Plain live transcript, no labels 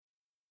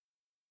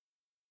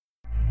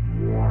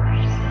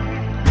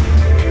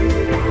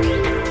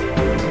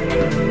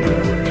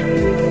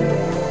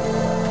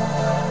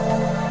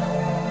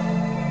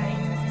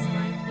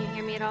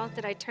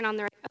I turn on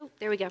the right? Oh,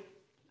 there we go.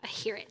 I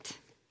hear it.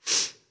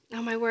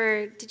 Oh, my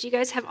word. Did you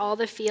guys have all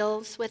the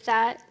feels with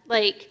that?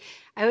 Like,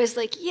 I was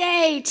like,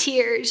 yay,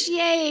 tears,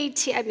 yay,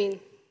 I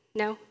mean,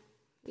 no?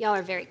 Y'all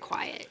are very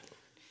quiet.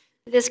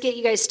 Did this get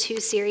you guys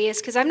too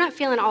serious? Because I'm not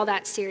feeling all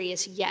that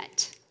serious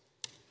yet.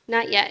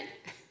 Not yet.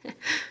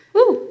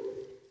 Woo.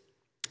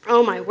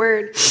 Oh, my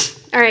word.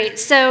 All right,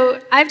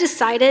 so I've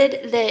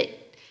decided that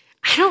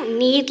I don't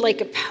need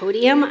like a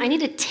podium. I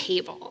need a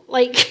table.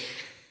 Like,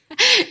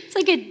 it's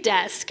like a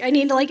desk. I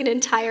need like an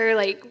entire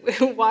like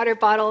water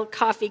bottle,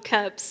 coffee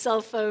cups,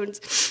 cell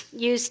phones,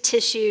 used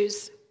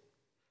tissues.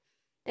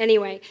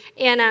 Anyway,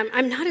 and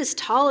I'm not as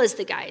tall as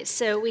the guys,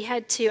 so we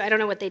had to, I don't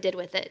know what they did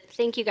with it.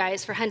 Thank you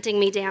guys for hunting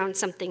me down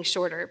something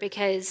shorter,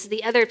 because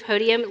the other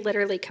podium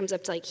literally comes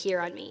up to like here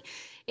on me.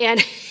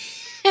 And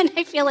and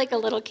I feel like a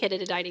little kid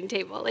at a dining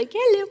table, like,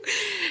 hello,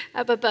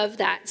 up above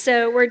that.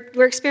 So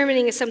we're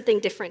experimenting with something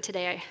different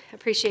today. I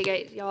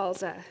appreciate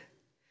y'all's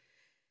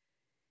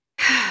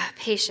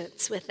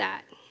patience with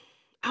that.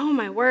 Oh,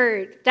 my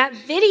word. That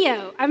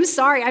video, I'm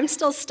sorry, I'm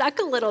still stuck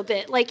a little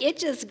bit. Like, it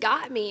just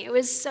got me. It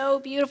was so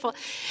beautiful.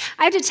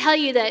 I have to tell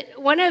you that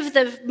one of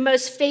the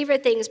most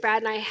favorite things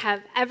Brad and I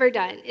have ever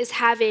done is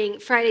having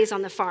Fridays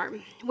on the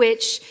Farm,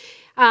 which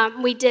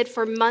we did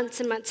for months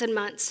and months and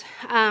months.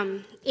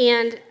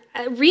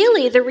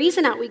 Really, the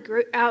reason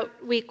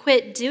we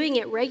quit doing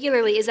it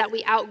regularly is that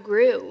we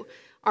outgrew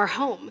our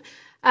home.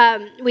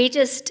 We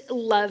just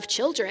love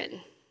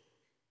children,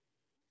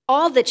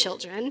 all the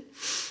children,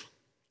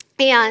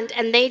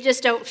 and they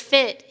just don't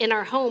fit in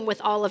our home with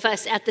all of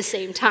us at the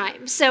same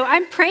time. So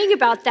I'm praying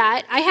about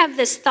that. I have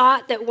this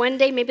thought that one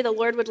day maybe the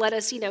Lord would let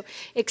us,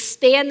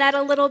 expand that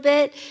a little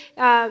bit.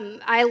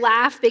 I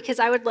laugh because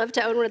I would love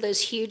to own one of those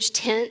huge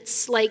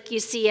tents like you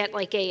see at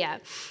like a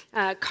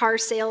car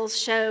sales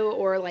show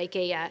or like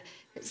a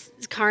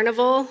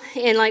carnival,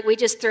 and like we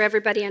just throw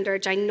everybody under a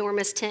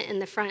ginormous tent in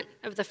the front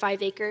of the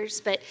 5 acres.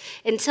 But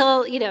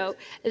until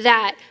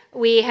that,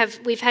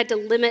 we've had to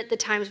limit the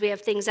times we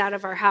have things out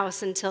of our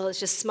house until it's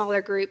just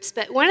smaller groups.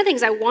 But one of the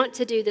things I want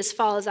to do this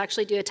fall is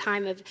actually do a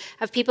time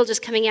of people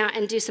just coming out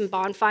and do some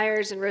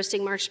bonfires and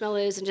roasting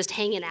marshmallows and just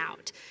hanging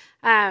out.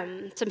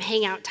 Some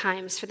hangout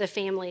times for the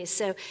families.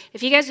 So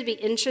if you guys would be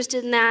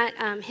interested in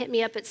that, hit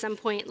me up at some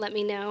point, let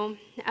me know.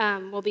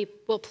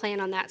 We'll plan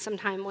on that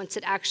sometime once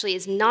it actually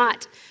is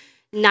not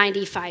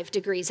 95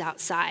 degrees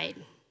outside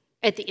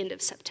at the end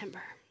of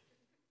September.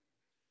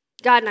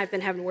 God and I have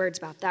been having words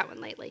about that one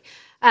lately.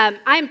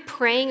 I'm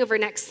praying over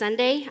next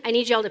Sunday. I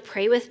need y'all to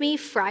pray with me.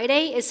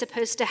 Friday is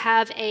supposed to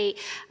have a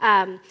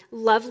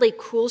lovely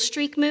cool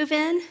streak move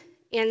in.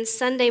 And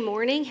Sunday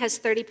morning has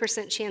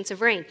 30% chance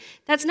of rain.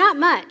 That's not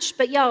much,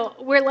 but y'all,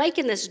 we're like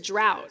in this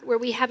drought where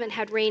we haven't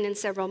had rain in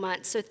several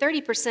months. So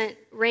 30%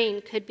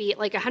 rain could be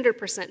like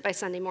 100% by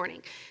Sunday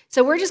morning.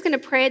 So we're just going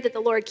to pray that the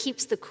Lord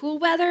keeps the cool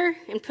weather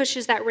and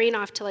pushes that rain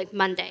off to like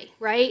Monday,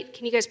 right?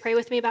 Can you guys pray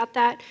with me about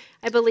that?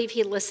 I believe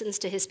he listens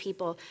to his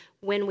people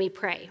when we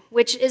pray,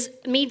 which is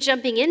me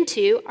jumping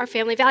into our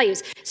family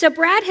values. So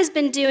Brad has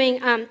been doing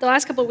the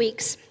last couple of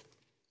weeks,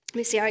 let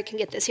me see how I can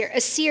get this here,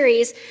 a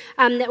series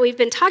that we've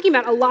been talking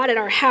about a lot at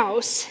our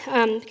house,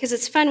 because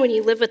it's fun when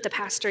you live with the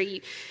pastor,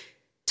 you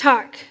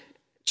talk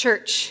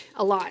church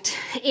a lot.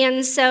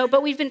 And so,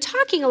 but we've been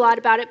talking a lot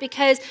about it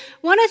because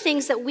one of the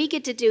things that we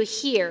get to do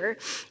here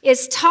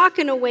is talk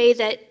in a way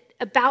that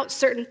about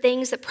certain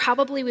things that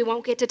probably we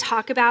won't get to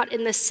talk about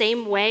in the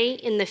same way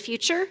in the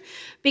future,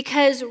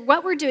 because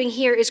what we're doing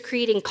here is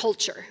creating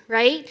culture,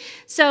 right?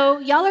 So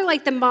y'all are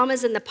like the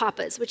mamas and the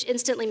papas, which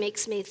instantly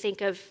makes me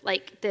think of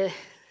like the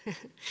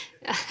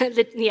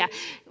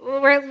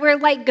we're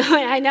like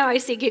going, I know I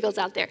see giggles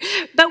out there,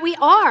 but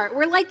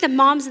we're like the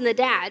moms and the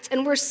dads,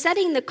 and we're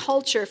setting the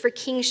culture for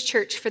King's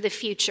Church for the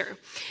future.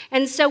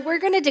 And so we're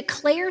going to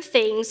declare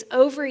things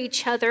over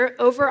each other,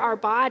 over our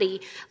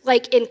body,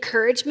 like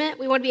encouragement.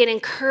 We want to be an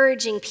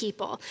encouraging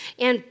people,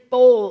 and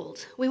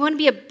bold. We want to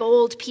be a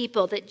bold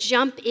people that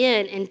jump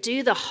in and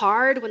do the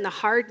hard when the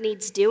hard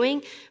needs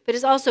doing, but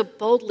is also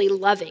boldly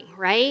loving,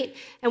 right?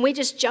 And we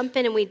just jump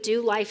in and we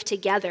do life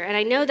together. And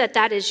I know that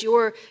that is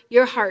your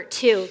heart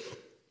too.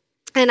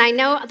 And I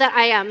know that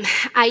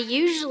I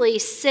usually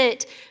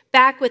sit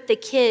back with the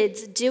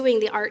kids doing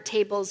the art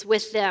tables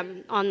with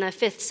them on the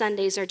 5th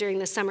Sundays or during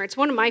the summer. It's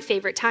one of my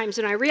favorite times.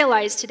 When I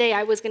realized today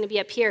I was going to be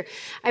up here,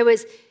 I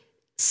was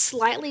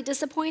slightly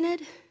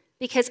disappointed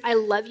because I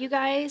love you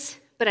guys,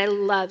 but I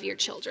love your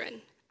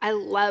children. I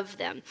love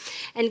them.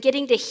 And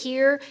getting to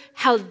hear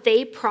how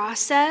they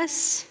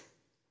process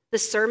the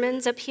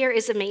sermons up here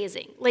is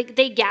amazing. Like,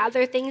 they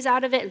gather things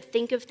out of it and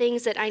think of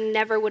things that I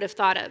never would have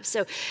thought of.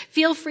 So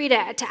feel free to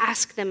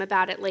ask them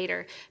about it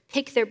later.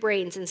 Pick their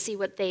brains and see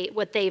what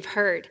they've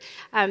heard.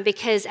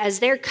 Because as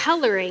they're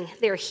coloring,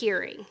 they're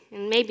hearing.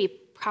 And maybe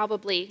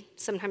probably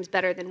sometimes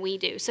better than we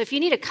do. So if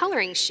you need a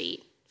coloring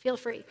sheet, feel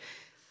free.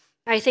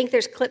 I think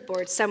there's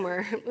clipboards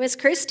somewhere. Miss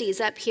Christie's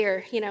up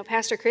here.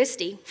 Pastor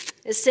Christie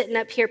is sitting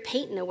up here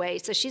painting away.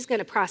 So she's going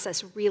to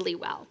process really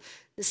well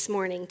this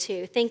morning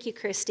too. Thank you,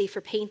 Christy,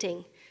 for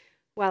painting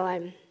while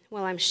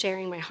I'm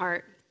sharing my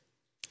heart.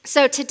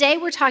 So today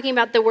we're talking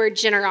about the word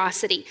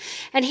generosity.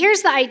 And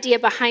here's the idea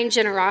behind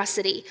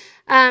generosity.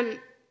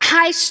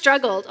 I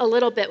struggled a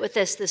little bit with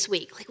this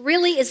week. Like,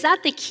 really, is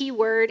that the key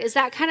word? Is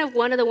that kind of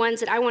one of the ones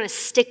that I want to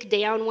stick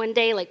down one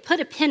day? Like, put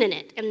a pin in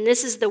it, and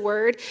this is the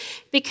word?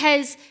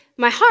 Because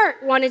my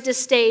heart wanted to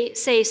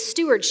say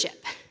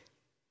stewardship.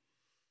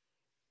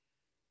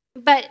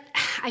 But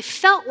I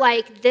felt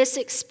like this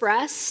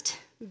expressed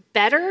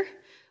better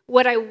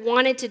what I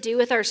wanted to do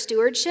with our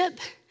stewardship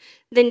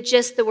than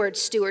just the word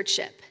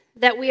stewardship,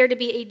 that we are to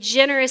be a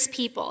generous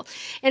people.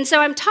 And so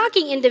I'm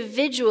talking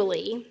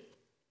individually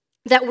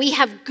that we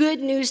have good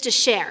news to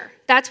share.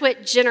 That's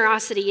what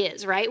generosity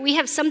is, right? We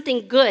have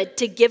something good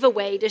to give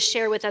away, to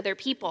share with other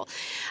people.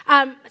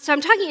 So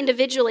I'm talking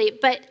individually,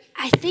 but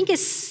I think it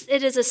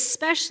is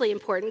especially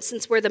important,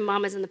 since we're the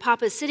mamas and the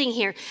papas sitting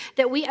here,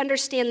 that we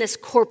understand this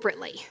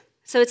corporately.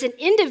 So it's an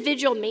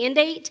individual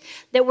mandate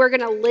that we're going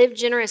to live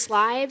generous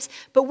lives,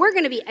 but we're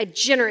going to be a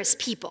generous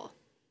people.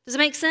 Does it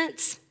make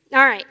sense?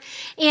 All right.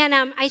 And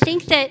I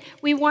think that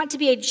we want to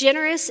be a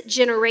generous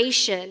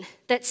generation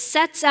that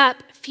sets up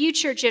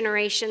future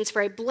generations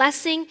for a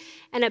blessing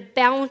and a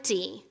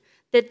bounty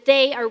that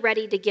they are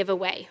ready to give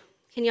away.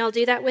 Can y'all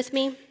do that with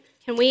me?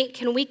 Can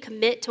we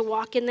commit to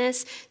walk in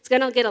this? It's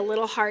going to get a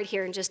little hard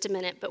here in just a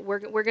minute, but we're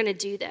going to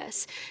do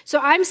this. So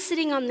I'm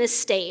sitting on this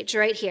stage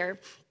right here,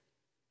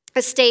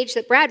 a stage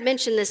that Brad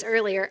mentioned this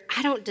earlier.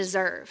 I don't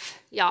deserve,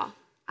 y'all.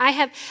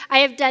 I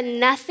have done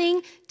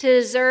nothing to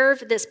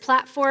deserve this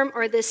platform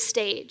or this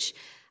stage.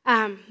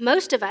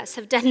 Most of us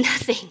have done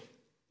nothing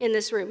in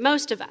this room.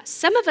 Most of us.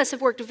 Some of us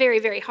have worked very,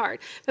 very hard,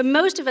 but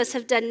most of us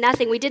have done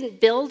nothing. We didn't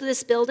build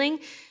this building.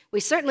 We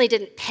certainly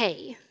didn't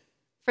pay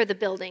for the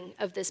building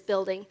of this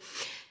building.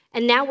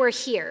 And now we're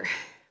here.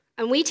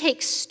 And we take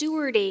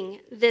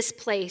stewarding this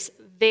place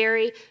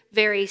very,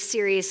 very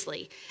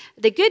seriously.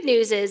 The good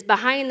news is,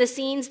 behind the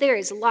scenes, there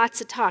is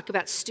lots of talk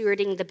about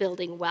stewarding the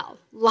building well.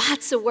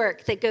 Lots of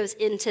work that goes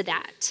into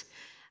that.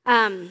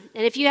 And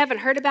if you haven't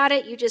heard about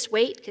it, you just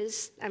wait,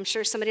 because I'm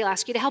sure somebody will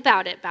ask you to help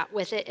out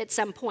with it at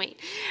some point.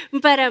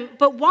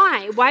 But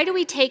why? Why do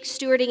we take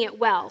stewarding it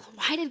well?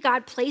 Why did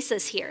God place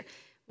us here?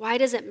 Why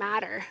does it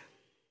matter?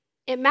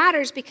 It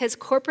matters because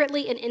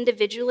corporately and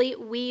individually,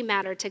 we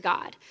matter to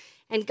God.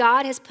 And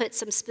God has put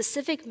some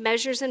specific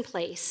measures in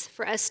place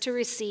for us to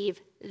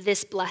receive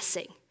this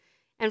blessing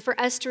and for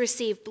us to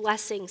receive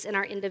blessings in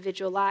our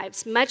individual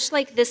lives. Much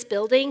like this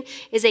building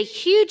is a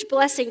huge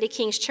blessing to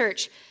King's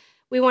Church,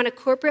 we want to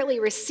corporately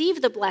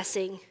receive the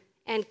blessing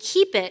and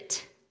keep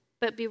it,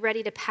 but be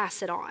ready to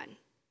pass it on.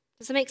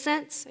 Does that make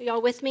sense? Are y'all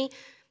with me?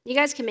 You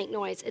guys can make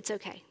noise. It's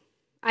okay.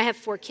 I have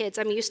 4 kids.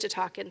 I'm used to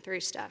talking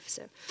through stuff.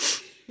 So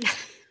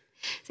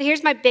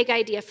here's my big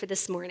idea for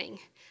this morning.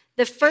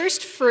 The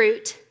first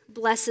fruit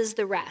blesses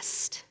the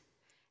rest,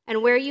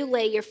 and where you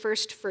lay your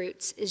first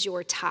fruits is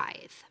your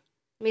tithe.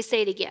 Let me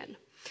say it again.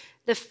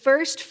 The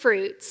first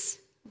fruits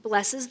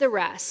blesses the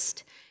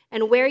rest,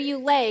 and where you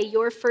lay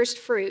your first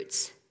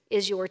fruits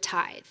is your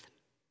tithe.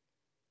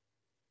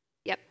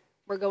 Yep,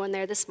 we're going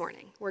there this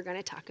morning. We're going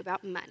to talk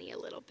about money a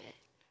little bit.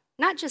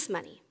 Not just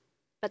money,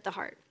 but the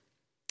heart.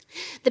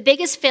 The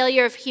biggest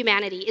failure of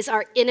humanity is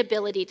our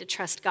inability to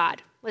trust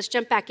God. Let's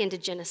jump back into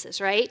Genesis,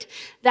 right?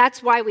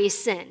 That's why we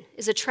sin,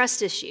 is a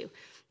trust issue.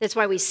 That's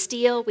why we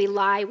steal, we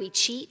lie, we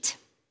cheat.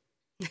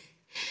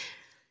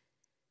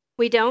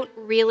 We don't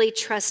really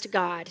trust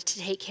God to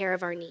take care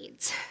of our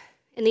needs.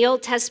 In the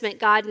Old Testament,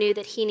 God knew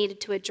that he needed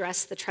to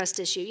address the trust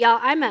issue. Y'all,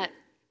 I'm a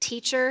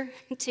teacher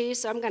too,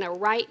 so I'm going to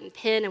write and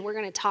pen, and we're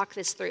going to talk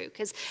this through,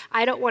 because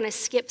I don't want to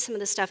skip some of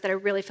the stuff that I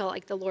really felt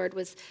like the Lord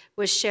was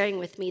sharing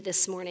with me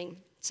this morning.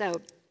 So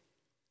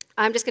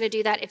I'm just going to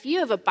do that. If you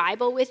have a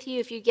Bible with you,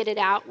 if you get it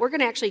out, we're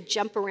going to actually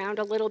jump around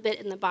a little bit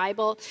in the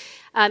Bible.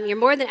 You're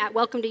more than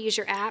welcome to use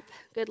your app.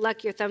 Good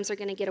luck, your thumbs are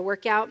going to get a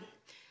workout.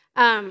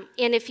 And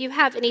if you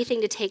have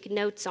anything to take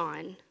notes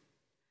on,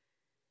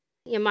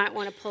 you might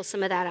want to pull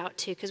some of that out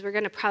too, because we're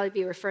going to probably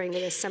be referring to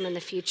this some in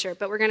the future,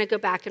 but we're going to go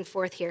back and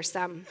forth here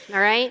some, all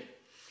right?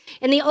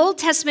 In the Old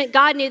Testament,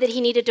 God knew that he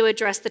needed to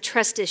address the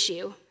trust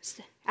issue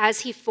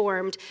as he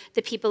formed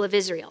the people of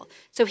Israel.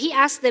 So he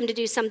asked them to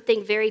do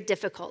something very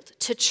difficult,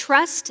 to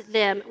trust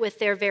them with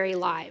their very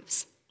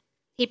lives.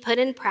 He put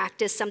in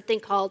practice something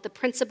called the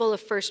principle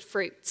of first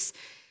fruits.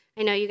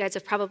 I know you guys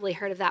have probably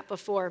heard of that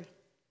before.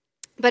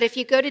 But if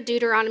you go to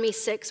Deuteronomy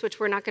 6, which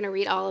we're not going to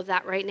read all of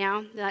that right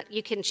now, that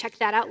you can check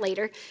that out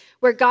later,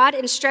 where God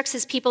instructs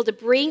his people to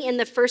bring in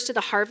the first of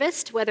the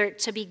harvest, whether it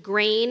to be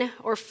grain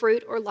or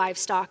fruit or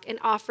livestock, and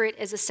offer it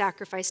as a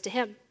sacrifice to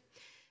him.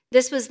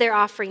 This was their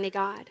offering to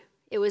God.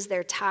 It was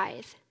their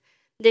tithe.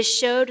 This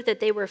showed that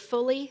they were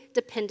fully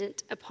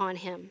dependent upon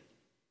him.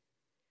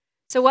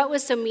 So what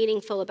was so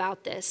meaningful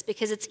about this?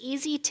 Because it's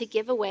easy to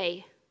give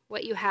away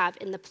what you have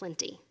in the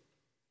plenty.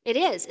 It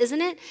is,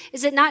 isn't it?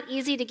 Is it not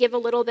easy to give a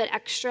little bit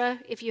extra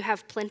if you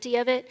have plenty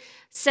of it?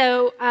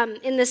 So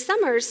in the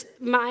summers,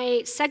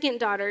 my second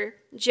daughter,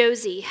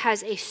 Josie,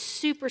 has a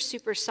super,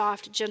 super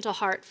soft, gentle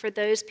heart for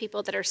those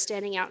people that are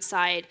standing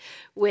outside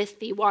with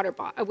the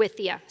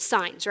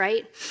signs,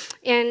 right?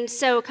 And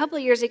so a couple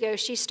of years ago,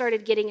 she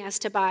started getting us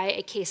to buy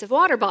a case of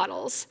water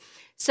bottles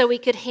so we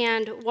could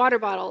hand water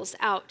bottles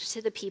out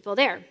to the people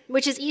there,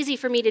 which is easy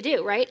for me to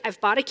do, right?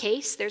 I've bought a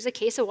case. There's a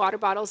case of water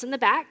bottles in the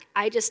back.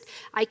 I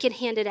can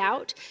hand it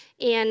out,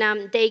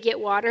 and they get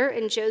water,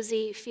 and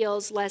Josie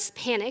feels less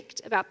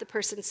panicked about the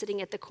person sitting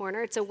at the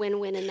corner. It's a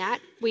win-win in that.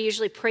 We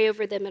usually pray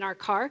over them in our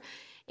car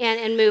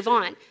and move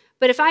on.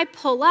 But if I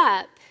pull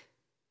up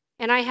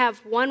and I have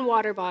one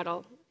water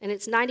bottle, and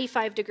it's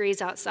 95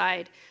 degrees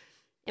outside,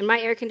 and my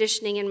air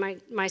conditioning in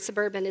my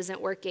Suburban isn't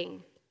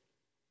working,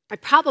 I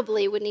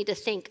probably would need to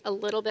think a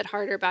little bit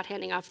harder about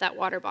handing off that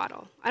water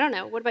bottle. I don't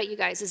know. What about you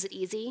guys? Is it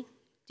easy?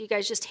 Do you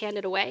guys just hand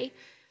it away?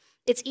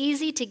 It's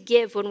easy to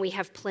give when we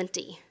have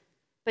plenty,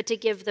 but to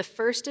give the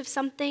first of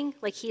something,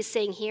 like he's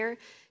saying here,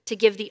 to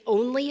give the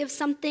only of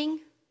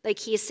something, like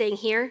he's saying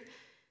here,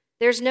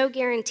 there's no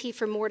guarantee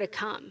for more to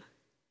come.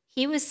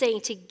 He was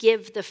saying to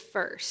give the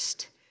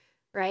first,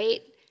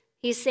 right?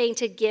 He's saying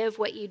to give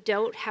what you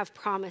don't have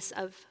promise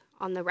of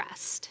on the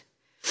rest.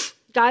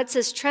 God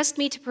says, trust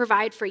me to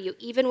provide for you,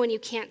 even when you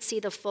can't see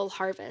the full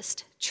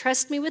harvest.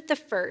 Trust me with the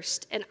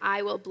first, and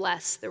I will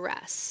bless the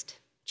rest.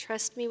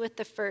 Trust me with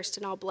the first,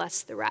 and I'll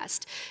bless the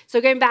rest.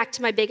 So going back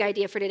to my big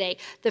idea for today,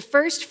 the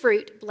first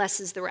fruit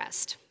blesses the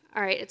rest.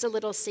 All right, it's a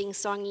little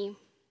sing-songy.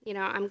 You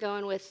know, I'm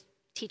going with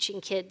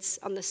teaching kids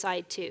on the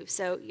side too,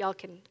 so y'all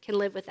can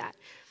live with that.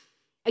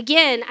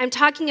 Again, I'm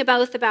talking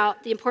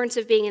about the importance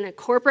of being in a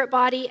corporate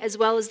body as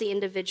well as the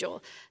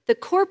individual. The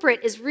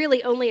corporate is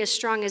really only as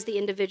strong as the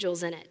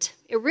individuals in it.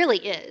 It really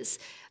is.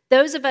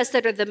 Those of us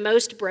that are the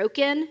most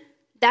broken,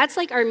 that's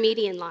like our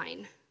median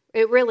line.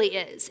 It really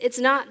is. It's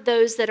not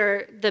those that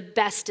are the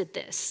best at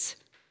this.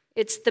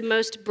 It's the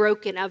most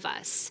broken of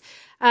us.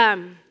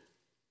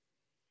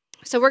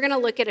 So we're going to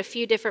look at a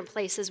few different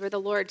places where the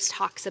Lord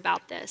talks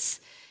about this.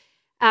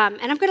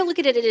 And I'm going to look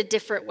at it in a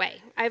different way.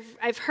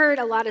 I've heard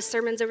a lot of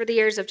sermons over the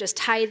years of just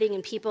tithing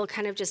and people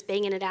kind of just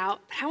banging it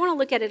out. But I want to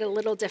look at it a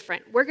little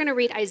different. We're going to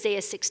read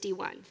Isaiah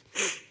 61.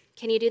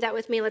 Can you do that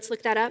with me? Let's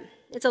look that up.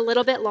 It's a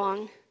little bit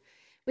long.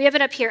 We have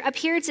it up here. Up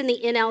here, it's in the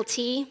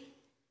NLT.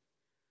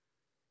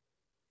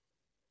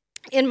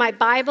 In my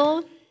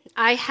Bible,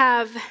 I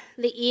have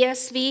the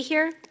ESV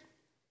here.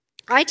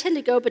 I tend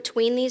to go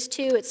between these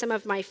two. It's some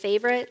of my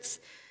favorites.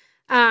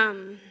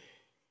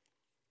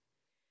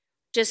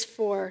 Just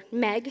for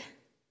Meg.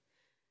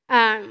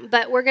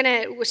 But we're going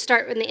to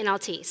start in the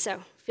NLT,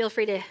 so feel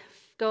free to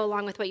go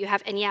along with what you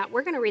have. And yeah,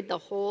 we're going to read the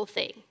whole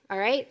thing, all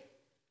right?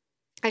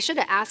 I should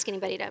have asked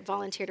anybody to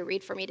volunteer to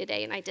read for me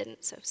today, and I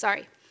didn't, so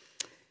sorry.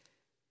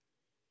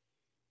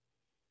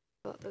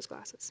 Pull up those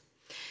glasses.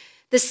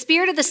 The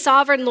Spirit of the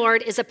Sovereign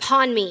Lord is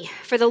upon me,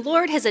 for the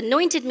Lord has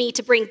anointed me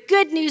to bring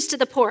good news to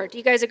the poor. Do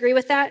you guys agree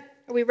with that?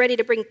 Are we ready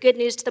to bring good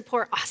news to the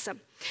poor?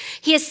 Awesome.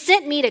 He has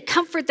sent me to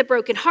comfort the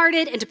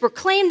brokenhearted and to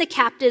proclaim the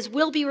captives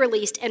will be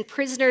released and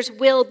prisoners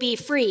will be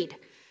freed.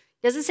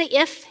 He doesn't say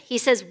if, he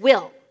says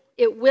will.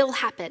 It will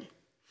happen.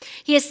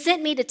 He has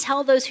sent me to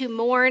tell those who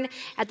mourn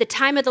at the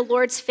time of the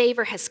Lord's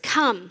favor has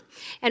come,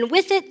 and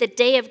with it the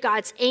day of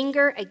God's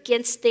anger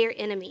against their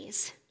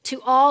enemies.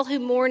 To all who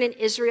mourn in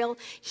Israel,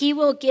 he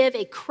will give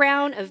a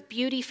crown of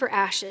beauty for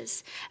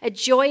ashes, a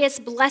joyous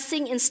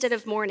blessing instead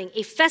of mourning,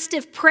 a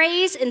festive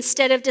praise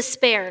instead of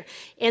despair.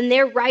 In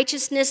their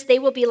righteousness, they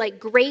will be like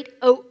great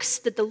oaks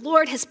that the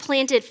Lord has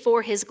planted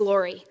for his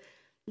glory.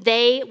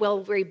 They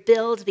will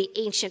rebuild the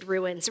ancient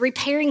ruins,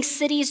 repairing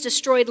cities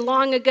destroyed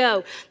long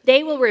ago.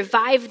 They will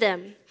revive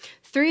them.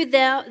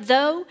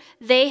 Though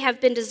they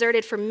have been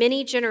deserted for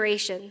many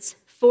generations,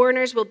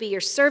 foreigners will be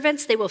your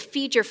servants. They will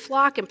feed your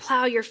flock and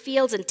plow your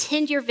fields and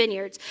tend your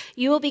vineyards.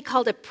 You will be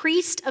called a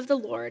priest of the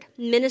Lord,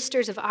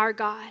 ministers of our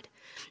God.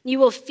 You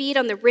will feed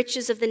on the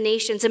riches of the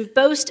nations and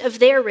boast of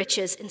their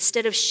riches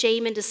instead of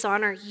shame and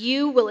dishonor.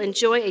 You will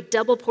enjoy a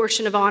double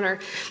portion of honor.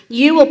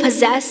 You will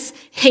possess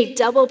a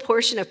double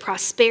portion of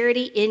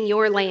prosperity in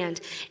your land,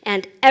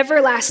 and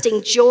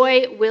everlasting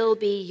joy will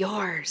be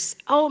yours.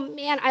 Oh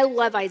man, I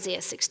love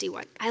Isaiah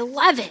 61. I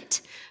love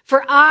it.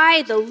 For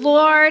I, the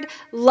Lord,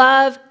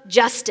 love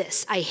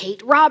justice. I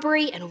hate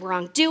robbery and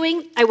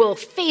wrongdoing. I will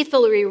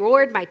faithfully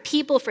reward my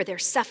people for their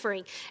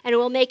suffering, and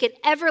will make an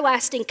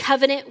everlasting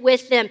covenant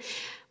with them.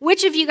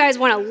 Which of you guys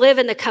want to live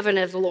in the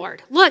covenant of the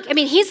Lord? Look, I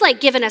mean, he's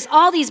like giving us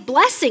all these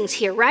blessings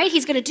here, right?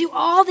 He's going to do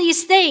all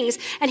these things,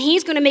 and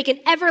he's going to make an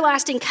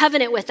everlasting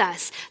covenant with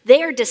us.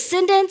 Their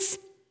descendants,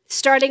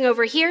 starting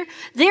over here,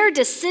 their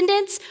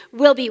descendants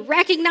will be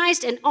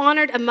recognized and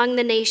honored among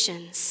the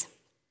nations.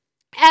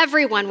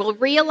 Everyone will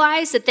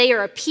realize that they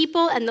are a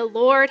people and the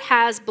Lord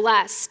has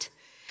blessed.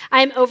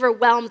 I am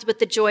overwhelmed with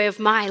the joy of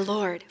my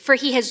Lord, for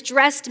he has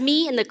dressed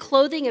me in the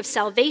clothing of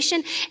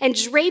salvation and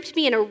draped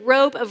me in a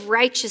robe of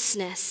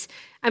righteousness.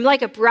 I'm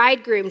like a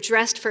bridegroom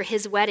dressed for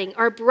his wedding,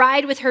 or a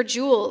bride with her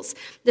jewels.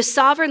 The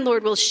sovereign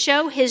Lord will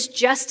show his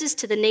justice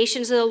to the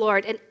nations of the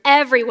Lord, and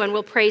everyone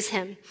will praise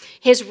him.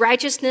 His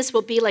righteousness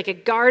will be like a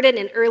garden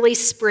in early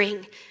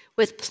spring,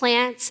 with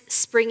plants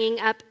springing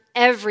up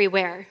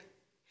everywhere.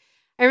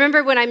 I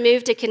remember when I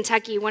moved to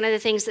Kentucky, one of the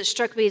things that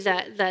struck me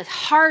the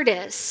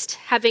hardest,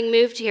 having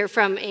moved here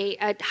from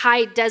a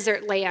high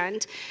desert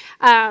land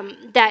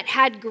that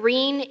had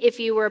green if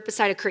you were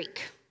beside a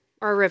creek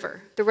or a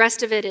river. The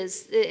rest of it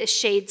is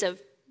shades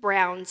of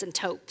browns and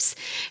taupes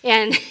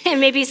and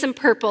maybe some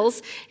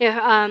purples.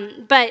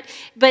 But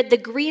the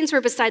greens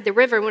were beside the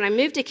river. When I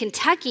moved to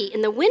Kentucky,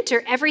 in the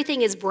winter,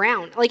 everything is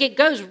brown. Like it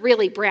goes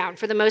really brown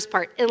for the most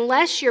part,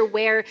 unless you're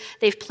where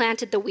they've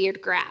planted the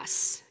weird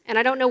grass. And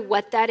I don't know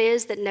what that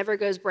is that never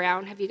goes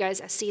brown. Have you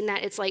guys seen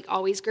that? It's like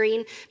always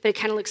green, but it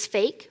kind of looks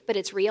fake, but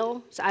it's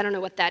real. So I don't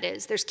know what that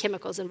is. There's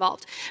chemicals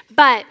involved.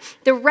 But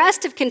the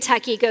rest of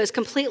Kentucky goes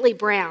completely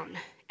brown.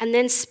 And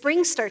then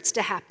spring starts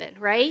to happen,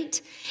 right?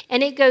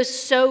 And it goes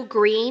so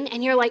green,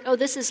 and you're like, oh,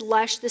 this is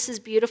lush, this is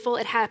beautiful.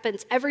 It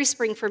happens every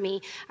spring for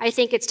me. I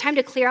think it's time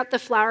to clear out the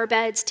flower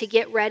beds to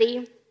get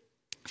ready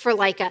for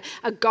like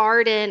a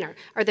garden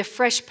or the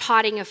fresh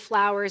potting of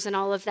flowers and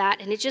all of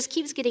that. And it just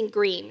keeps getting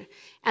green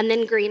and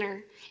then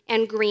greener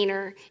and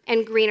greener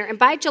and greener. And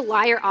by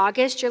July or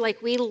August, you're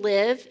like, we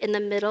live in the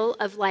middle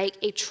of like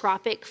a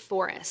tropic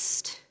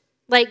forest.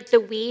 Like the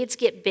weeds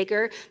get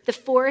bigger. The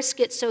forest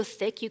gets so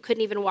thick you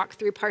couldn't even walk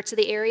through parts of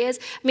the areas.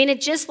 I mean,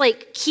 it just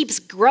like keeps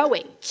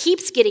growing,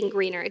 keeps getting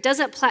greener. It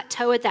doesn't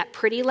plateau at that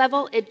pretty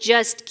level. It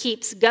just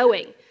keeps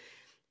going.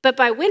 But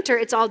by winter,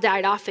 it's all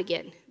died off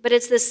again. But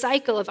it's this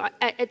cycle of,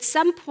 at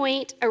some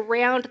point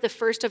around the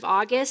 1st of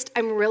August,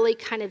 I'm really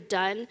kind of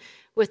done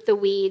with the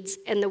weeds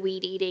and the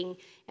weed eating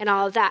and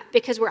all of that.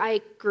 Because where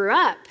I grew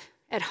up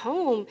at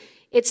home,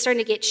 it's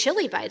starting to get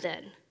chilly by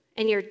then.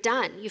 And you're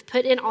done. You've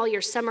put in all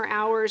your summer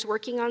hours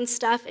working on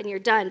stuff, and you're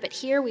done. But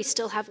here we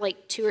still have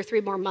like 2 or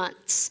 3 more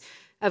months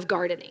of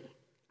gardening.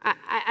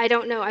 I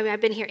don't know. I mean,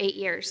 I've been here 8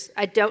 years.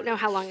 I don't know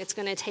how long it's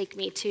going to take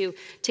me to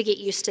get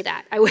used to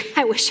that. I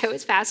wish I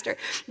was faster.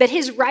 But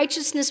his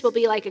righteousness will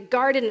be like a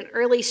garden in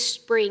early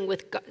spring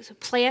with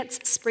plants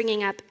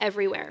springing up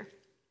everywhere.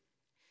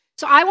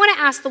 So I want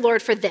to ask the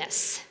Lord for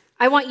this.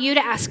 I want you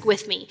to ask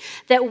with me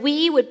that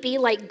we would be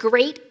like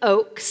great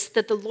oaks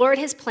that the Lord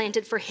has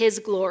planted for his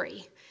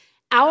glory.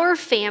 Our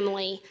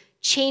family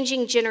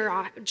changing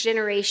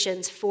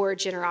generations for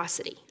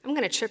generosity. I'm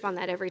going to trip on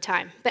that every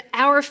time. But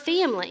our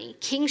family,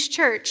 King's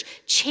Church,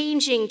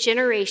 changing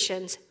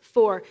generations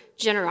for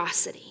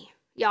generosity.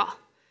 Y'all,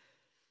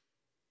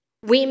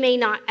 we may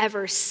not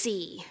ever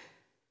see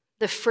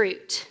the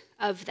fruit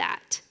of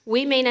that.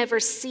 We may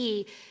never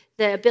see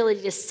the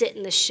ability to sit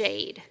in the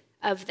shade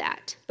of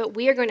that. But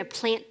we are going to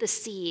plant the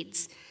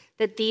seeds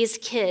that these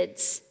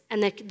kids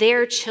and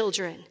their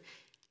children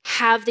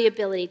have the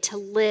ability to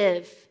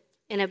live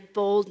in a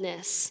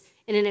boldness,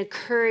 in an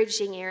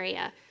encouraging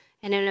area,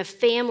 and in a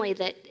family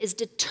that is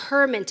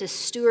determined to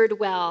steward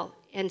well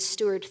and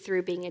steward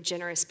through being a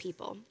generous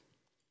people.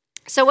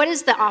 So what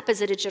is the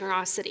opposite of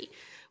generosity?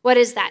 What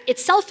is that?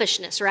 It's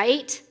selfishness,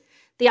 right?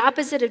 The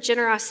opposite of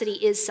generosity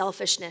is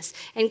selfishness.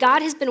 And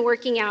God has been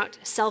working out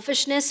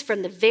selfishness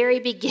from the very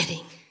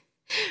beginning.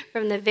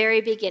 From the very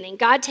beginning.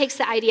 God takes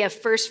the idea of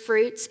first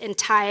fruits and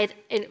tithe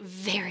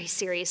very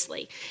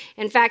seriously.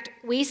 In fact,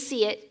 we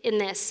see it in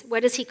this.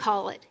 What does he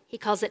call it? He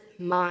calls it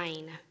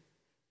mine.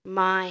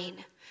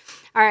 Mine.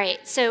 All right,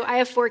 so I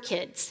have 4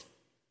 kids.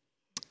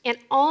 And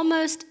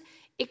almost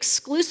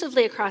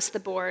exclusively across the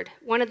board,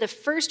 one of the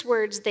first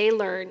words they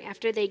learn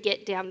after they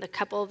get down the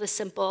couple of the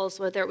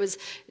simples, whether it was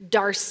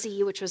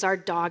Darcy, which was our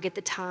dog at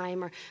the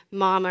time, or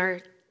mama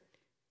or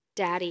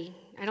daddy.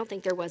 I don't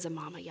think there was a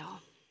mama, y'all.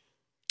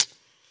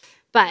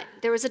 But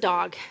there was a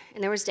dog,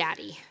 and there was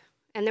daddy,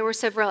 and there were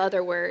several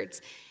other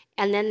words,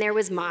 and then there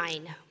was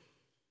mine.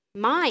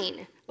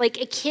 Mine. Like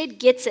a kid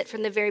gets it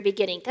from the very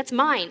beginning. That's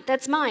mine,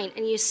 that's mine.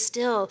 And you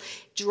still,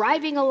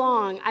 driving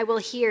along, I will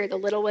hear the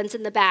little ones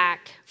in the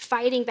back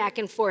fighting back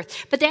and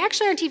forth. But they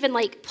actually aren't even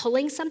like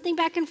pulling something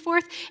back and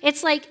forth.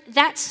 It's like,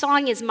 that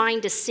song is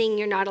mine to sing,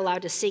 you're not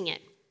allowed to sing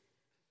it.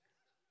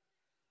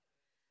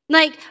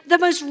 Like the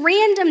most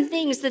random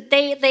things that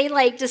they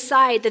like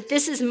decide that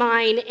this is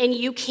mine and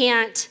you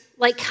can't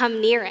like come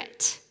near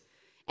it.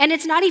 And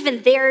it's not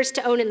even theirs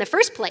to own in the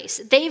first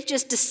place. They've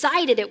just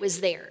decided it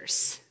was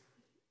theirs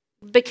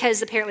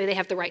because apparently they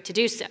have the right to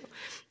do so.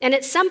 And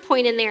at some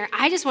point in there,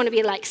 I just want to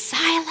be like,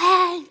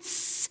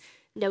 silence,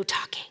 no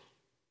talking.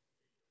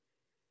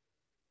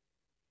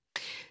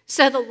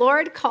 So the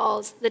Lord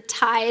calls the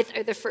tithe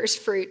or the first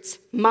fruits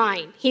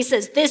mine. He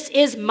says, this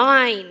is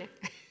mine.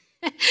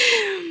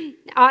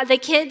 The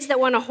kids that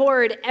want to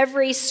hoard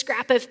every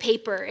scrap of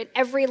paper and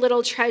every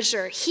little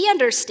treasure, he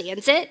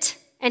understands it.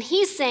 And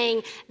he's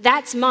saying,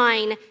 that's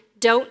mine.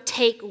 Don't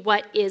take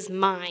what is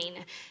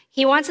mine.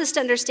 He wants us to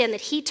understand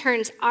that he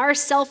turns our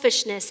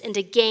selfishness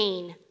into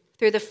gain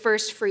through the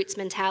first fruits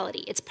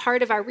mentality. It's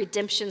part of our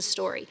redemption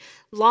story.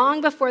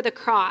 Long before the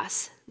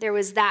cross, there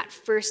was that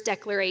first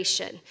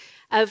declaration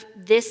of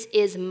this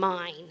is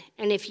mine.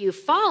 And if you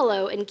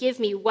follow and give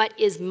me what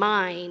is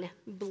mine,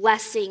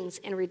 blessings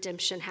and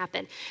redemption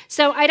happen.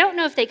 So I don't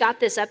know if they got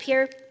this up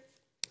here,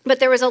 but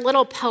there was a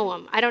little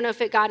poem. I don't know if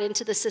it got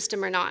into the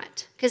system or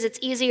not, because it's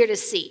easier to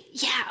see.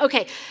 Yeah,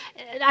 okay.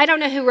 I don't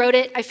know who wrote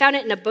it. I found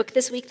it in a book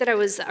last week that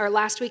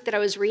I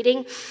was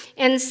reading.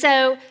 And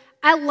so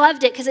I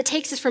loved it because it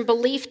takes us from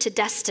belief to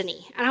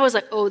destiny. And I was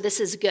like, oh,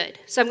 this is good.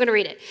 So I'm going to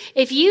read it.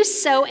 If you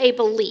sow a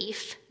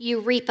belief,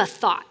 you reap a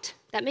thought.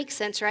 That makes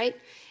sense, right?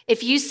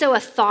 If you sow a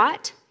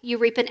thought, you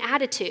reap an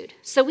attitude.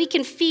 So we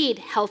can feed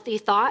healthy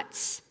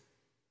thoughts,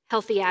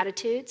 healthy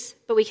attitudes,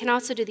 but we can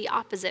also do the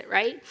opposite,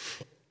 right?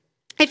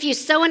 If you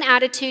sow an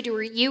attitude,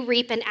 you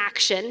reap an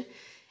action.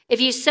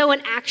 If you sow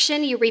an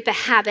action, you reap a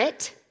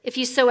habit. If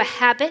you sow a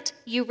habit,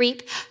 you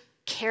reap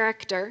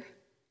character.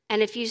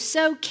 And if you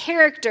sow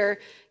character,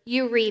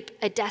 you reap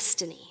a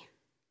destiny.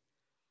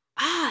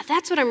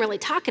 That's what I'm really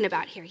talking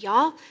about here,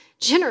 y'all.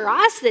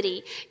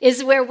 Generosity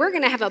is where we're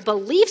going to have a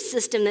belief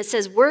system that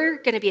says we're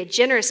going to be a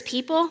generous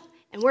people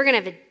and we're going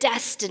to have a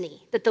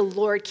destiny that the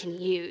Lord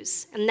can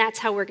use. And that's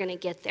how we're going to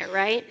get there,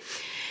 right?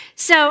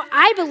 So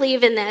I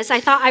believe in this.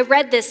 I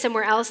read this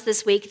somewhere else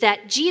this week,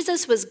 that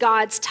Jesus was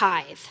God's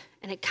tithe.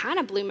 And it kind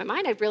of blew my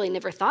mind. I really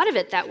never thought of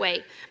it that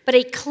way. But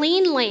a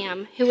clean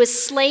lamb who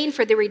was slain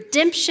for the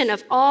redemption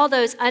of all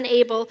those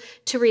unable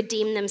to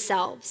redeem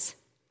themselves.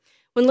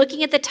 When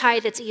looking at the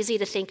tithe, it's easy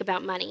to think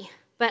about money.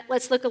 But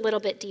let's look a little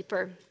bit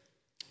deeper.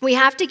 We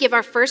have to give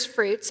our first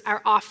fruits,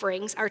 our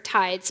offerings, our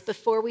tithes,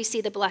 before we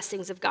see the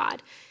blessings of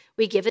God.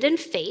 We give it in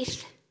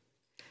faith.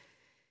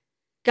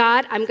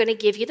 God, I'm going to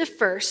give you the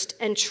first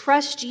and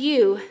trust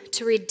you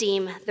to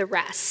redeem the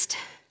rest.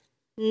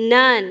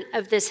 None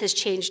of this has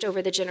changed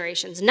over the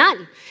generations.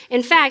 None.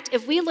 In fact,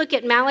 if we look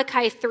at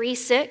Malachi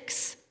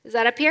 3:6, is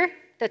that up here?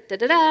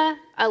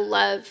 I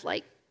love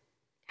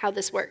how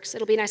this works.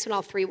 It'll be nice when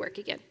all three work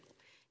again.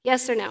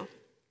 Yes or no?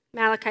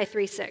 Malachi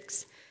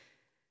 3:6.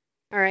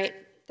 All right,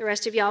 the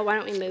rest of y'all, why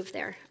don't we move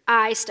there?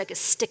 I stuck a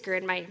sticker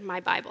in my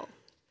Bible.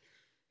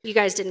 You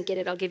guys didn't get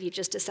it. I'll give you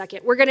just a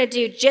second. We're going to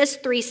do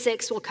just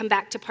 3:6. We'll come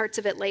back to parts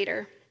of it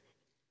later.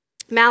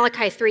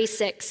 Malachi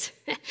 3:6.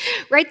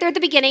 Right there at the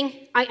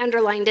beginning, I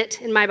underlined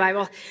it in my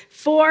Bible.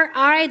 For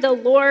I, the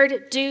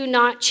Lord, do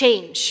not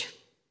change.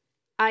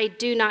 I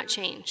do not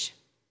change.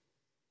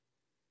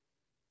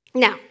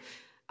 Now,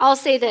 I'll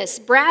say this.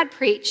 Brad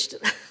preached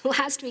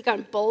last week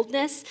on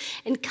boldness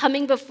and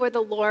coming before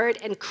the Lord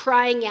and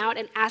crying out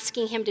and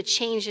asking him to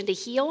change and to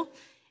heal.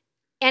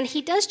 And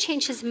he does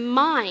change his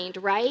mind,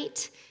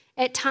 right?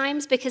 At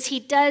times, because he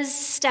does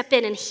step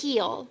in and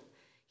heal.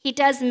 He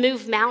does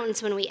move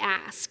mountains when we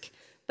ask.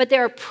 But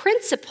there are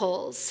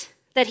principles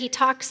that he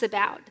talks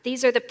about.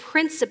 These are the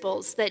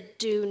principles that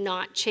do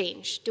not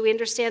change. Do we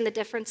understand the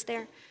difference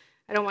there?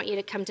 I don't want you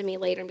to come to me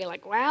later and be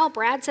like, well,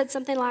 Brad said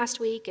something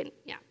last week, and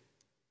yeah,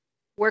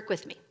 work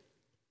with me.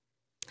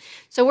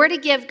 So we're to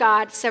give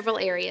God several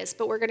areas,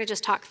 but we're going to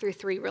just talk through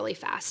three really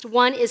fast.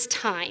 One is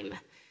time.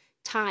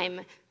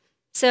 Time.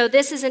 So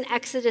this is in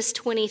Exodus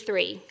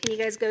 23. Can you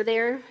guys go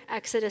there?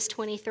 Exodus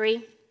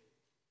 23.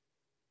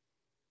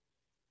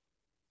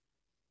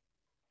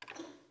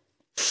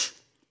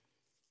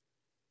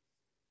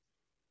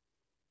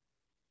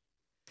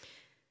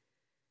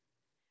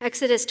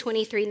 Exodus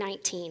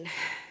 23:19.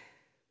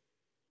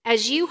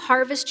 As you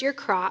harvest your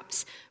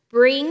crops,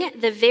 bring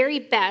the very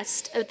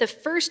best of the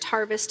first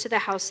harvest to the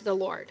house of the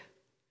Lord.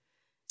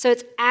 So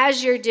it's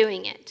as you're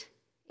doing it.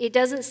 It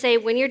doesn't say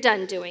when you're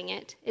done doing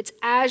it. It's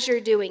as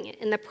you're doing it,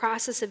 in the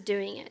process of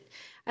doing it.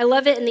 I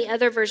love it in the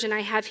other version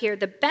I have here.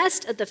 The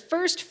best of the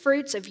first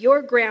fruits of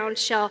your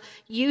ground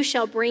you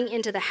shall bring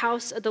into the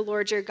house of the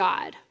Lord your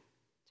God.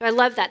 So I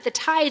love that. The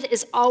tithe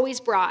is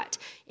always brought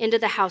into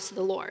the house of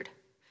the Lord.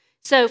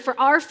 So for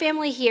our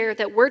family here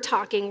that we're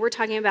talking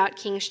about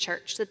King's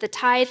Church, that the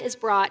tithe is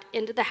brought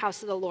into the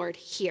house of the Lord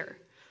here,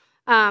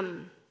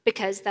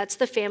 because that's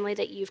the family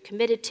that you've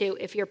committed to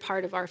if you're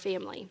part of our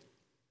family.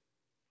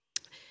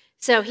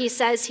 So he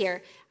says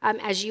here,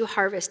 as you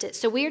harvest it.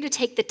 So we are to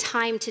take the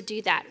time to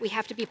do that. We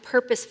have to be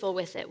purposeful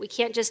with it. We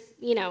can't just,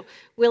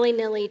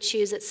 willy-nilly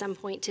choose at some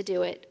point to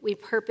do it. We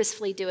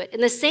purposefully do it.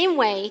 In the same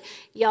way,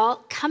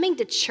 y'all, coming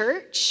to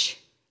church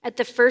at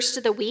the first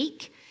of the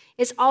week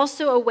is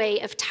also a way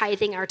of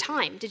tithing our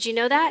time. Did you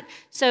know that?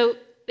 So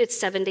it's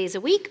 7 days a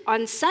week.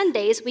 On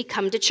Sundays, we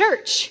come to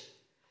church.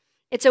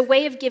 It's a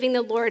way of giving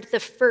the Lord the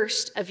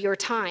first of your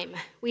time.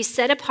 We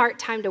set apart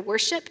time to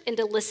worship and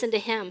to listen to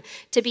him,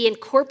 to be in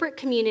corporate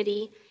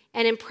community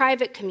and in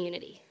private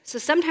community. So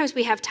sometimes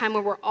we have time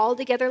where we're all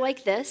together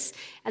like this,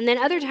 and then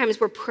other times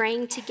we're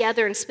praying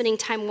together and spending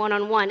time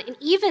one-on-one. And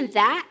even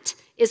that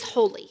is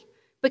holy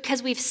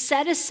because we've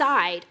set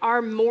aside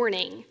our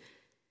morning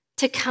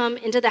to come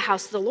into the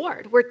house of the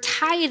Lord. We're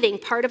tithing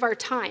part of our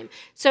time.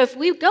 So if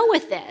we go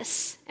with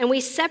this and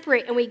we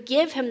separate and we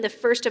give him the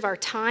first of our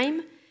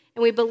time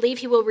and we believe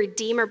he will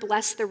redeem or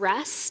bless the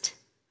rest,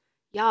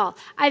 y'all,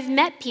 I've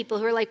met people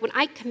who are like, when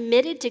I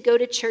committed to go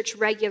to church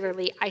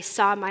regularly, I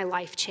saw my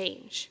life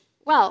change.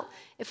 Well,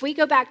 if we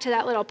go back to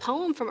that little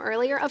poem from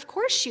earlier, of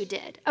course you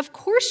did. Of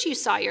course you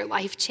saw your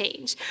life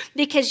change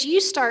because you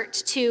start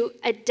to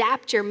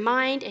adapt your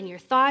mind and your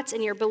thoughts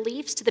and your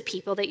beliefs to the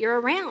people that you're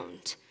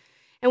around.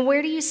 And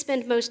where do you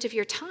spend most of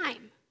your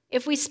time?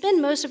 If we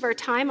spend most of our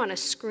time on a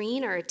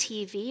screen or a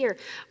TV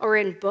or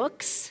in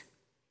books,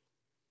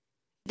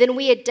 then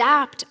we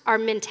adapt our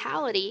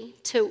mentality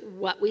to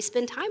what we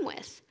spend time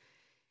with.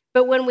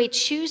 But when we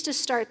choose to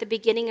start the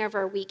beginning of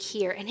our week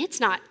here, and it's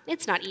not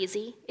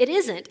easy. It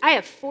isn't. I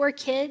have 4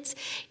 kids,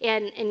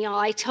 and y'all,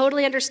 I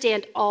totally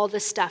understand all the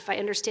stuff. I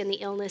understand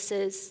the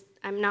illnesses.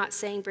 I'm not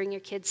saying bring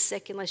your kids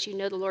sick unless you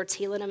know the Lord's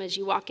healing them as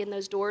you walk in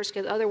those doors,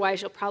 because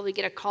otherwise you'll probably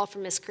get a call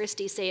from Miss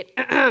Christie saying,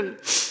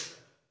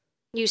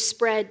 you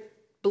spread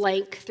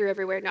blank through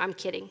everywhere. No, I'm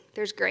kidding.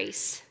 There's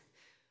grace.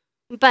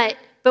 But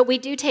we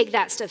do take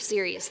that stuff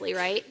seriously,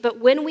 right? But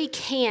when we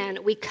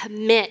can, we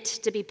commit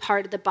to be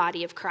part of the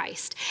body of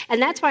Christ.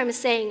 And that's why I'm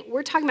saying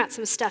we're talking about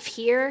some stuff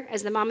here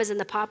as the mamas and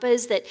the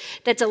papas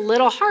that's a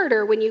little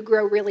harder when you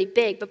grow really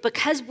big. But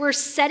because we're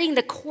setting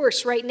the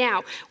course right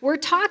now, we're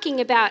talking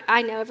about,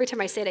 I know every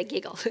time I say it, I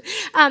giggle.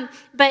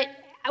 But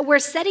we're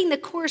setting the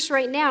course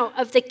right now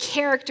of the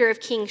character of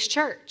King's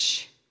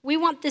Church. We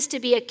want this to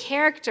be a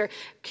character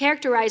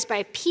characterized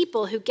by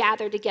people who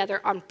gather together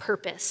on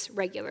purpose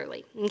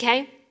regularly,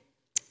 okay?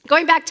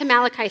 Going back to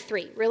Malachi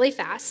 3, really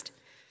fast.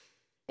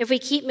 If we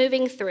keep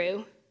moving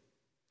through,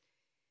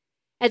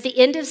 at the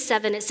end of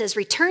 7, it says,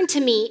 return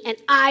to me and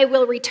I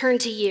will return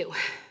to you,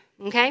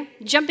 okay?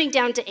 Jumping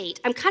down to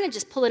 8. I'm kind of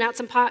just pulling out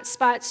some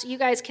spots. You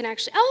guys can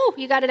actually,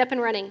 you got it up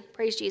and running.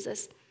 Praise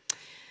Jesus.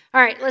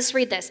 All right, let's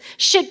read this.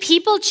 Should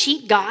people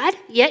cheat God?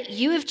 Yet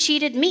you have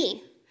cheated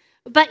me.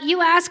 But you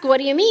ask, what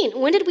do you mean?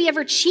 When did we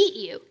ever cheat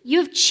you? You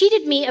have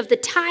cheated me of the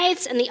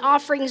tithes and the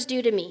offerings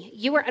due to me.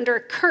 You are under a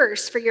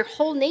curse, for your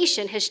whole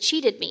nation has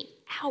cheated me.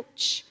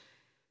 Ouch.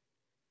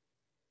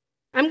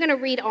 I'm going to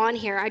read on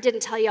here. I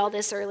didn't tell you all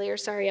this earlier.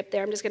 Sorry, up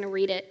there. I'm just going to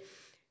read it.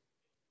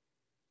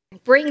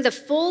 Bring the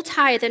full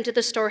tithe into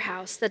the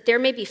storehouse, that there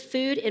may be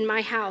food in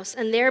my house,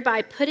 and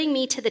thereby putting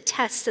me to the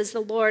test, says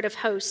the Lord of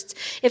hosts.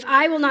 If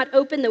I will not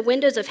open the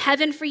windows of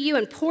heaven for you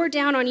and pour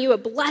down on you a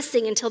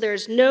blessing until there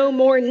is no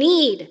more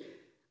need.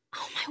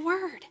 Oh, my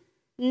word.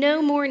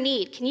 No more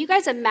need. Can you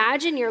guys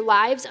imagine your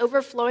lives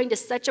overflowing to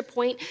such a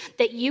point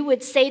that you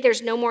would say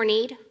there's no more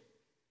need?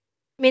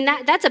 I mean,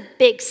 that's a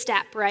big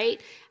step, right?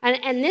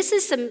 And this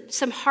is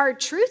some hard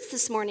truths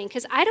this morning,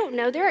 because I don't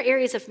know. There are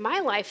areas of my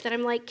life that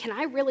I'm like, can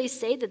I really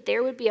say that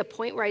there would be a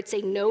point where I'd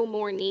say no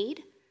more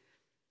need?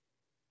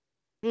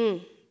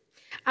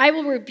 I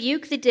will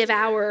rebuke the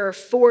devourer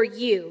for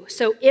you,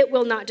 so it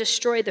will not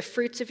destroy the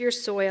fruits of your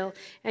soil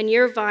and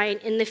your vine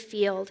in the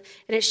field,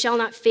 and it shall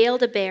not fail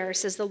to bear,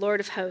 says the Lord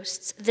of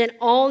hosts. Then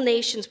all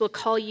nations will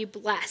call you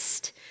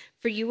blessed,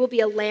 for you will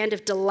be a land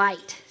of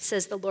delight,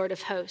 says the Lord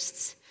of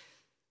hosts.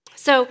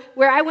 So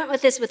where I went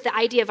with this, with the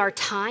idea of our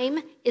time,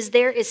 is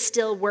there is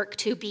still work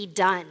to be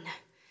done.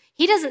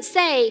 He doesn't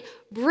say,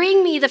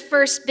 bring me the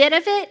first bit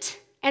of it,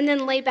 and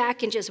then lay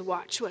back and just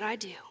watch what I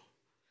do.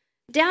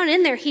 Down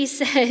in there, he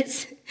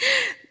says,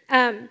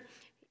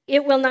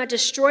 it will not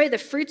destroy the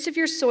fruits of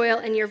your soil,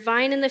 and your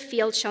vine in the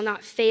field shall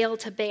not fail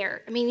to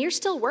bear. I mean, you're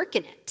still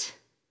working it.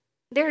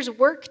 There's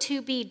work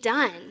to be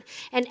done.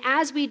 And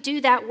as we do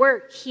that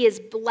work, he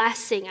is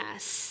blessing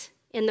us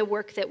in the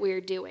work that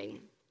we're doing.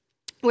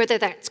 Whether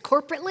that's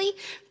corporately,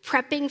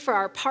 prepping for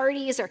our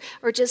parties,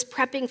 or just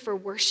prepping for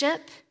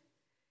worship,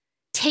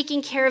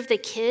 taking care of the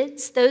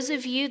kids. Those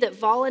of you that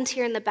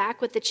volunteer in the back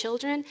with the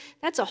children,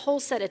 that's a whole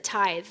set of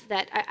tithe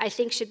that I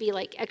think should be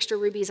like extra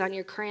rubies on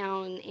your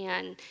crown,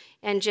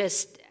 and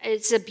just,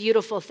 it's a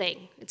beautiful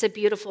thing. It's a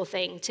beautiful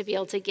thing to be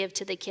able to give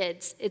to the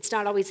kids. It's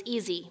not always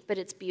easy, but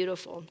it's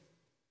beautiful.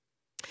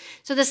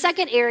 So the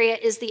second area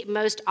is the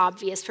most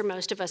obvious for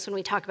most of us when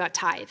we talk about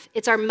tithe.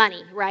 It's our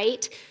money,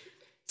 right?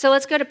 So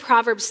let's go to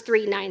Proverbs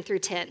 3, 9 through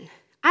 10.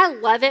 I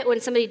love it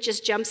when somebody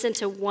just jumps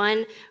into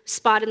one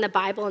spot in the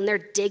Bible and they're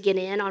digging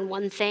in on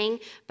one thing.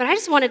 But I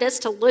just wanted us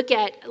to look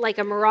at like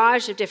a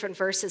mirage of different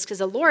verses, because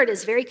the Lord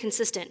is very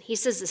consistent. He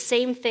says the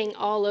same thing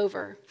all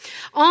over.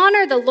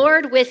 Honor the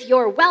Lord with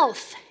your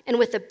wealth and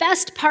with the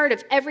best part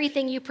of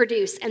everything you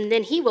produce, and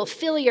then he will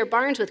fill your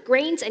barns with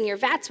grains and your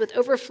vats with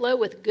overflow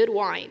with good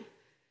wine.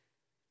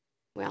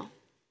 Well,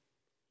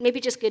 maybe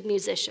just good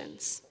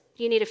musicians.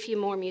 You need a few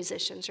more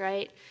musicians,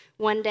 right?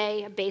 One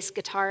day, a bass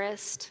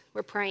guitarist.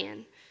 We're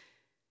praying.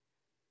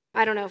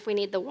 I don't know if we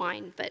need the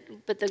wine,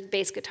 but the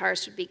bass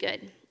guitarist would be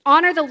good.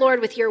 Honor the Lord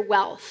with your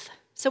wealth.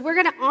 So we're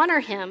going to honor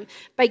him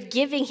by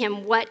giving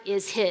him what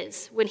is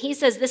his. When he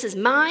says, this is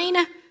mine,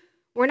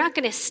 we're not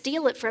going to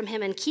steal it from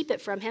him and keep it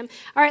from him.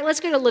 All right,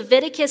 let's go to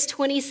Leviticus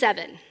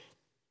 27.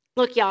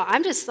 Look, y'all,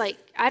 I'm just like,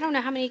 I don't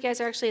know how many of you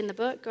guys are actually in the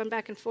book, going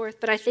back and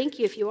forth, but I thank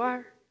you if you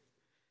are.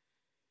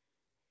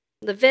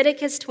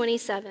 Leviticus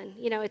 27.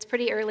 You know, it's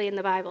pretty early in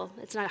the Bible.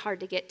 It's not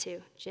hard to get to.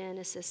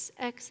 Genesis,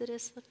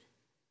 Exodus.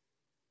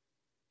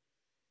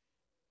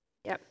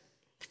 Yep.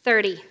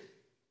 30.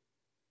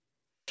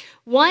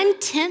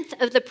 1/10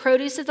 of the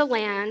produce of the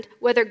land,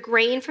 whether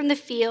grain from the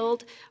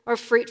field or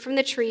fruit from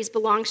the trees,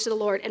 belongs to the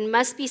Lord and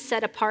must be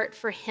set apart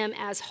for him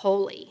as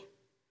holy.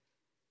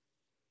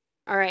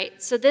 All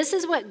right, so this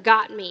is what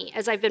got me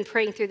as I've been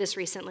praying through this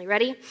recently.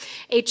 Ready?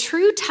 A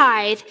true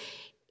tithe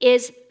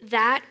is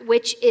that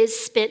which is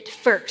spent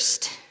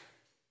first.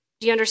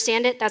 Do you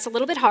understand it? That's a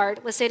little bit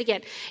hard. Let's say it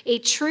again. A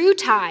true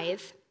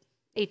tithe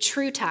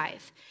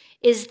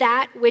is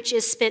that which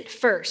is spent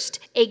first.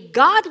 A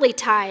godly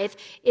tithe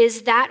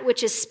is that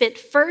which is spent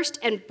first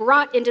and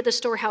brought into the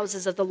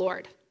storehouses of the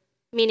Lord,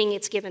 meaning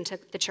it's given to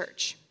the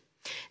church.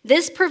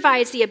 This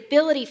provides the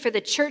ability for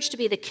the church to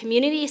be the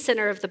community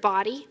center of the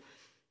body.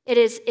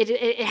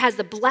 It has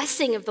the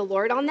blessing of the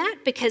Lord on that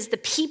because the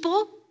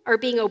people are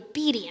being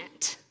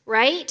obedient,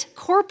 right?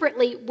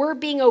 Corporately, we're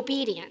being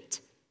obedient.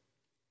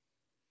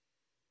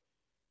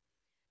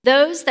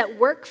 Those that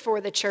work for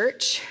the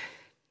church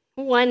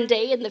one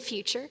day in the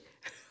future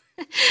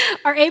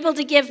are able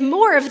to give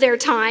more of their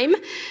time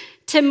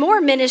to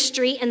more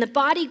ministry, and the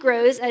body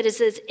grows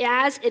as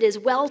it is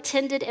well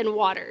tended and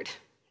watered.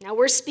 Now,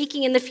 we're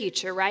speaking in the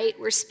future, right?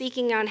 We're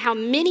speaking on how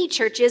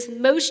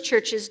most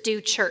churches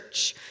do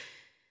church.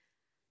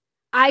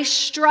 I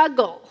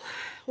struggle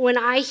when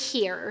I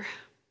hear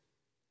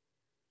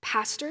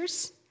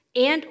pastors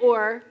and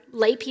or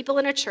lay people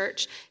in a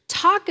church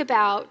talk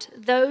about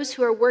those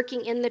who are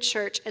working in the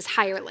church as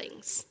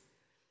hirelings.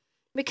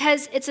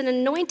 Because it's an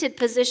anointed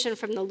position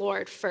from the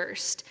Lord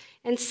first.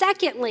 And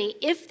secondly,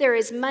 if there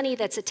is money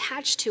that's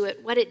attached to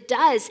it, what it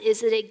does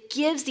is that it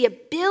gives the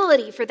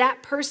ability for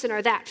that person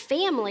or that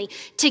family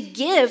to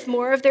give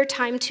more of their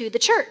time to the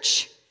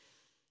church,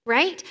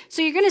 right?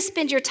 So you're going to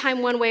spend your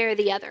time one way or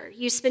the other.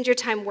 You spend your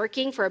time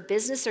working for a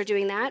business or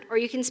doing that, or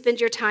you can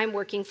spend your time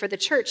working for the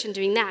church and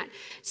doing that.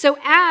 So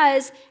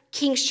as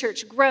King's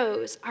Church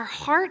grows, our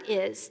heart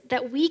is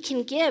that we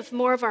can give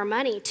more of our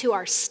money to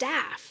our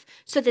staff,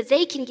 so that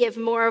they can give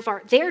more of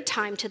their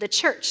time to the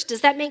church. Does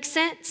that make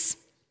sense?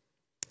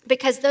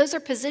 Because those are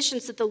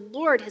positions that the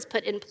Lord has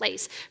put in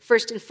place,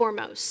 first and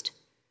foremost.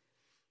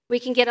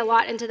 We can get a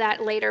lot into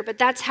that later, but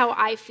that's how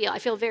I feel. I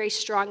feel very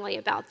strongly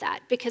about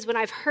that. Because when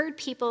I've heard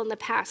people in the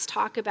past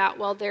talk about,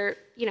 well, they're,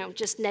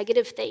 just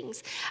negative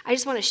things, I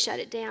just want to shut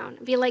it down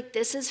and be like,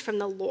 this is from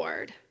the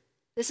Lord.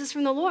 This is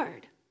from the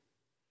Lord.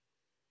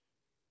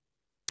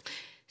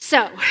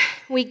 So,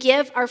 we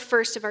give our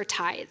first of our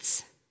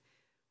tithes.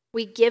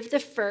 We give the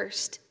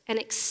first and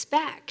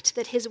expect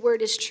that his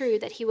word is true,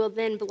 that he will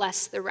then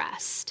bless the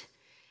rest.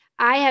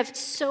 I have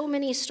so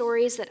many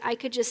stories that I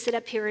could just sit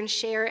up here and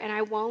share, and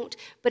I won't.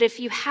 But if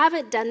you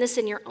haven't done this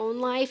in your own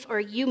life, or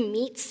you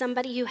meet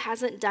somebody who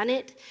hasn't done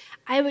it,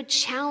 I would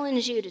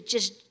challenge you to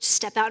just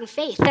step out in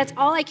faith. That's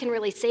all I can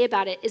really say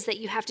about it, is that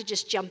you have to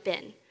just jump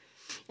in.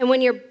 And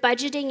when you're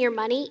budgeting your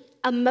money,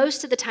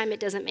 most of the time it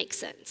doesn't make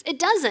sense. It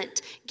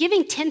doesn't.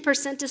 Giving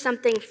 10% to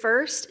something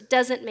first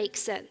doesn't make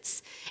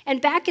sense.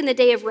 And back in the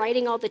day of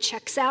writing all the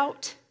checks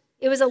out,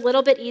 it was a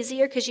little bit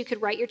easier because you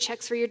could write your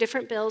checks for your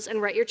different bills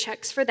and write your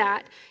checks for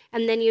that,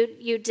 and then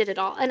you did it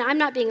all. And I'm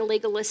not being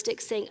legalistic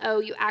saying,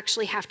 oh, you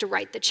actually have to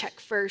write the check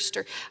first,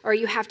 or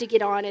you have to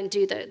get on and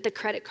do the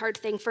credit card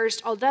thing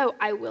first. Although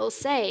I will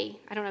say,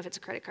 I don't know if it's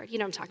a credit card,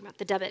 I'm talking about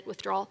the debit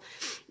withdrawal.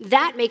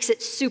 That makes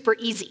it super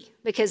easy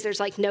because there's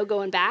no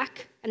going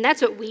back, and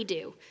that's what we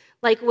do.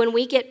 Like when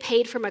we get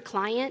paid from a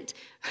client,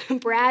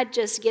 Brad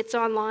just gets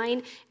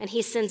online and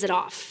he sends it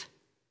off.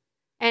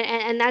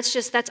 And that's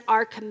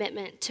our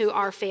commitment to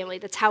our family.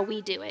 That's how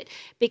we do it.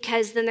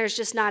 Because then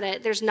there's not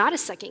a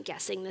second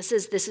guessing. This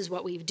is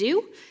what we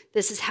do.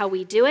 This is how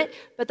we do it.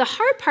 But the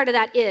hard part of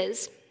that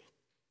is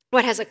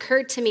what has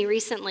occurred to me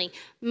recently,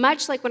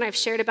 much like when I've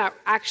shared about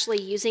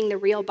actually using the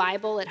real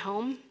Bible at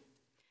home.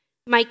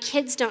 My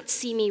kids don't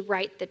see me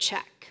write the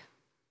check.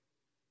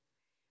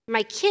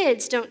 My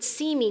kids don't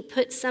see me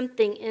put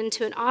something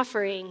into an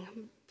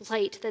offering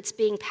plate that's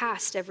being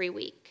passed every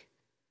week.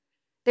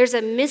 There's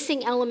a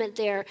missing element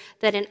there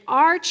that in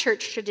our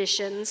church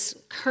traditions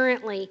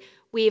currently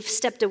we've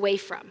stepped away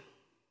from.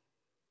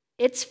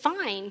 It's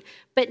fine,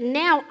 but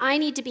now I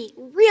need to be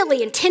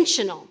really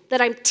intentional that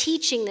I'm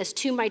teaching this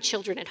to my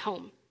children at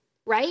home,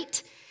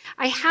 right?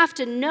 I have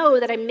to know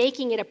that I'm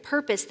making it a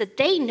purpose, that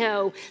they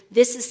know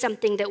this is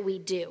something that we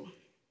do.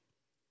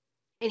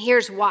 And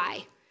here's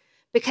why.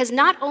 Because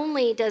not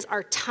only does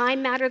our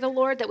time matter the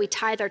Lord, that we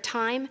tithe our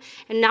time,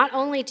 and not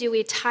only do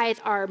we tithe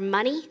our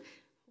money,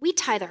 we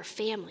tithe our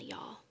family,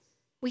 y'all.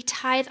 We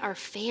tithe our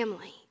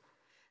family.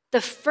 The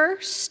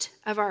first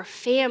of our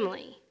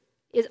family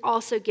is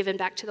also given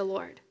back to the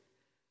Lord.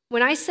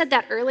 When I said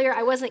that earlier,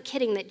 I wasn't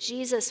kidding that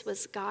Jesus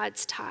was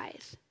God's tithe.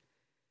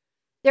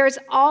 There's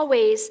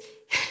always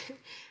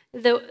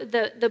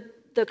the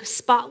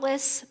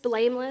spotless,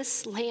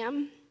 blameless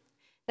lamb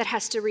that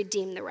has to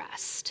redeem the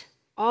rest.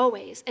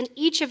 Always. And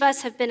each of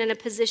us have been in a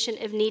position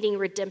of needing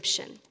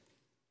redemption.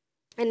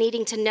 And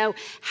needing to know,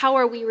 how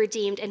are we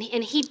redeemed? And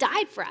he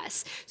died for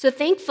us. So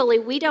thankfully,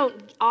 we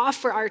don't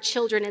offer our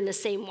children in the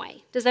same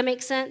way. Does that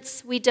make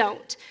sense? We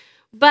don't.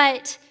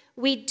 But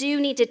we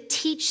do need to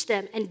teach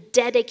them and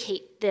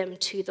dedicate them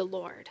to the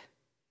Lord.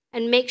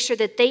 and make sure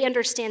that they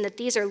understand that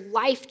these are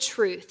life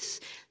truths,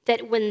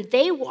 that when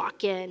they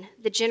walk in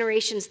the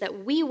generations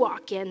that we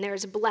walk in,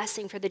 there's a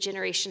blessing for the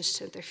generations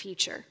to their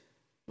future.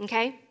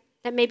 Okay?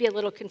 That may be a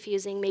little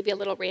confusing, maybe a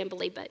little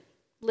rambly, but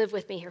live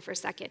with me here for a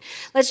second.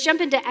 Let's jump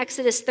into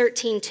Exodus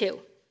 13:2.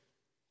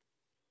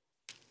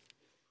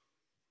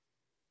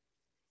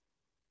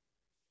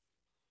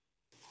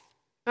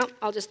 Oh,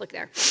 I'll just look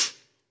there.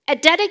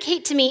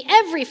 Dedicate to me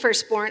every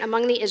firstborn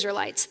among the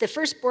Israelites. The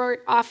firstborn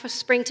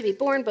offspring to be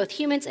born, both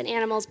humans and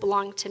animals,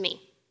 belong to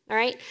me. All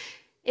right?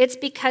 It's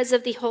because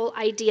of the whole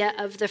idea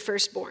of the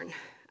firstborn.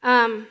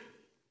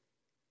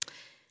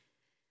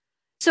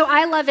 So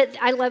I love it.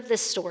 I love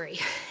this story,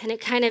 and it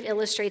kind of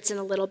illustrates in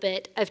a little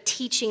bit of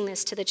teaching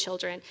this to the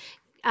children.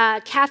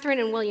 Catherine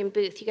and William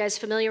Booth, you guys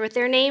familiar with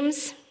their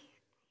names?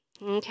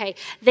 Okay,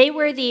 they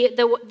were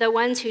the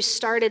ones who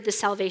started the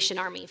Salvation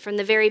Army from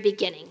the very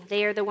beginning.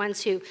 They are the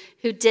ones who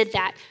did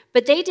that.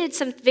 But they did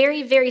some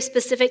very, very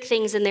specific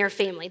things in their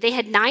family. They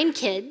had 9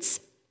 kids.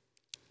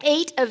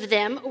 8 of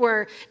them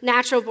were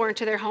natural born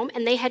to their home,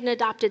 and they had an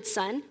adopted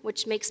son,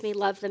 which makes me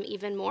love them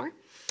even more.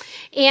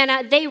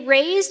 And they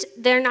raised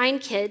their 9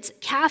 kids.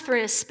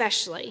 Catherine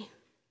especially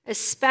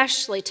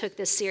took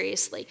this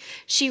seriously.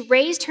 She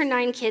raised her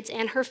 9 kids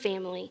and her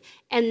family,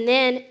 and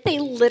then they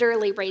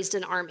literally raised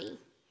an army.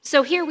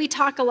 So here we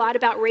talk a lot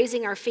about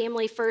raising our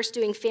family first,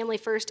 doing family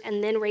first,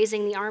 and then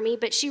raising the army,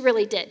 but she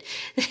really did.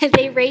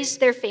 They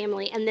raised their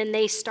family, and then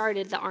they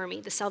started the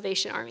army, the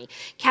Salvation Army.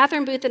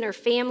 Catherine Booth and her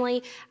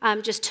family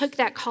just took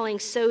that calling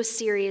so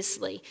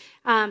seriously.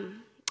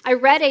 I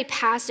read a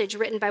passage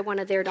written by one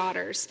of their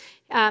daughters,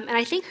 and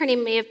I think her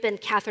name may have been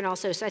Catherine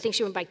also, so I think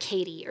she went by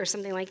Katie or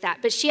something like that.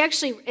 But she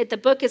actually, the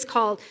book is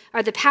called,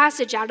 or the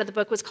passage out of the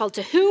book was called,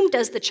 "To Whom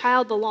Does the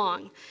Child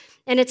Belong?"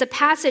 And it's a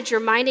passage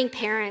reminding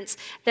parents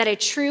that a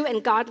true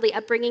and godly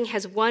upbringing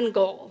has one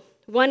goal,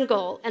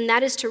 and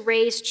that is to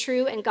raise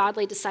true and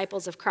godly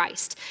disciples of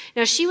Christ.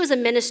 Now, she was a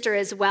minister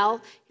as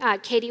well.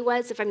 Katie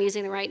was, if I'm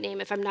using the right name.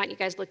 If I'm not, you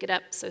guys look it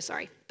up, so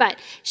sorry. But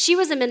she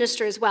was a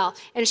minister as well,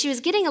 and she was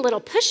getting a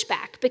little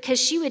pushback because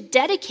she would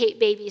dedicate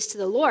babies to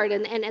the Lord,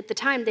 and at the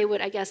time they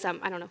would, I guess,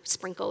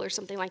 sprinkle or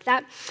something like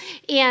that,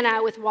 and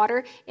with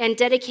water, and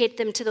dedicate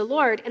them to the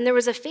Lord. And there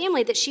was a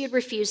family that she had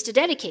refused to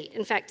dedicate,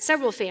 in fact,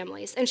 several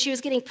families, and she was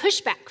getting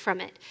pushback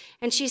from it.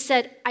 And she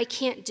said, I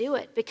can't do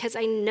it because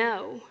I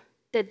know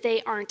that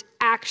they aren't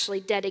actually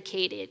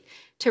dedicated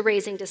to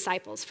raising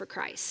disciples for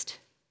Christ.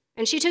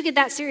 And she took it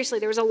that seriously.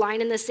 There was a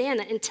line in the sand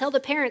that until the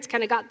parents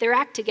kind of got their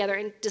act together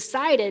and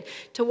decided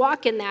to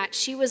walk in that,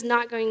 she was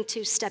not going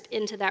to step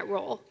into that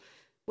role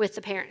with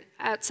the parent,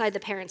 outside the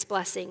parents'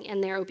 blessing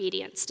and their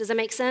obedience. Does that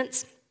make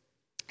sense?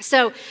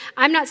 So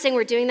I'm not saying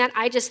we're doing that.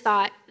 I just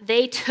thought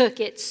they took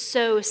it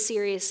so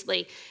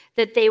seriously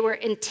that they were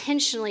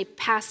intentionally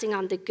passing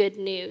on the good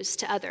news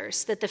to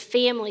others, that the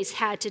families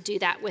had to do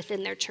that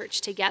within their church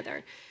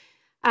together.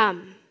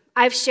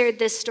 I've shared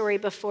this story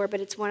before,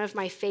 but it's one of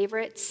my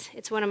favorites.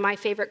 It's one of my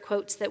favorite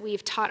quotes that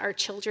we've taught our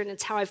children.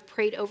 It's how I've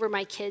prayed over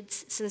my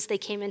kids since they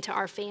came into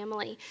our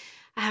family.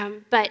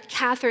 But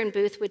Catherine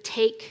Booth would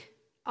take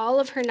all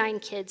of her 9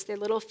 kids, their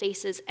little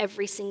faces,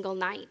 every single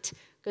night.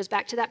 Goes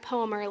back to that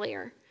poem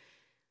earlier.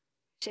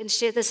 And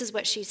this is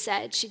what she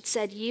said. She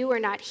said, "You are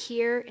not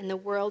here in the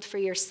world for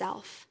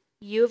yourself.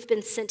 You have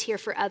been sent here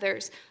for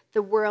others.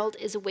 The world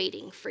is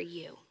waiting for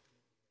you."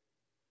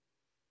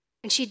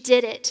 And she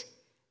did it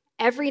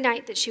every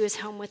night that she was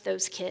home with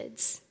those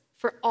kids,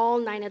 for all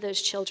 9 of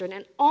those children.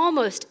 And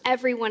almost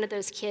every one of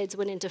those kids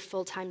went into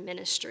full-time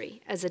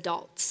ministry as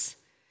adults.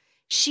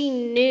 She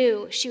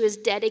knew she was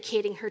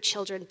dedicating her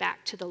children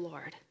back to the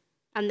Lord,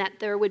 and that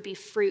there would be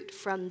fruit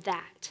from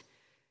that.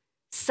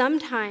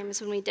 Sometimes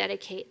when we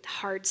dedicate, the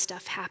hard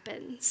stuff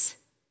happens.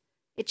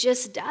 It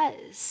just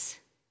does.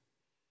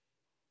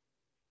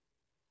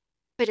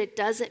 But it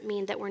doesn't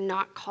mean that we're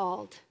not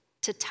called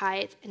to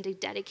tithe and to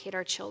dedicate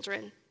our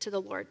children to the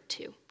Lord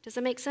too. Does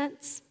that make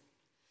sense?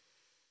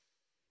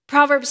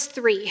 Proverbs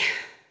 3,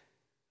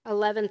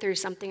 11 through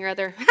something or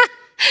other.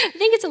 I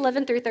think it's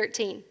 11 through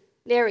 13.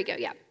 There we go,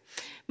 yeah.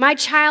 "My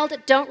child,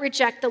 don't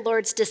reject the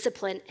Lord's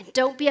discipline, and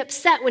don't be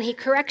upset when he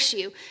corrects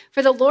you.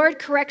 For the Lord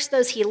corrects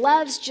those he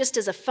loves, just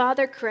as a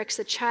father corrects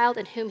the child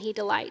in whom he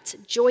delights.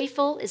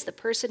 Joyful is the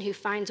person who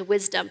finds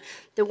wisdom,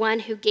 the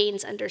one who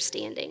gains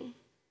understanding."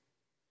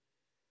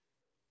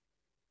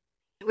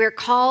 We're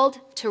called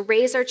to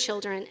raise our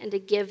children and to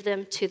give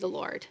them to the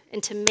Lord,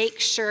 and to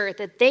make sure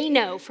that they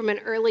know from an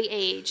early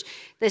age,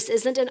 this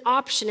isn't an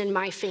option in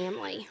my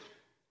family.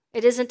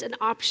 It isn't an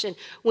option.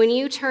 When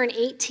you turn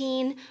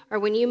 18 or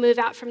when you move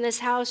out from this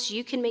house,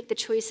 you can make the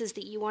choices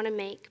that you want to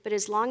make. But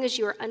as long as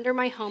you are under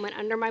my home and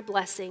under my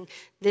blessing,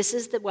 this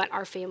is what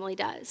our family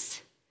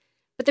does.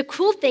 But the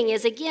cool thing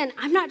is, again,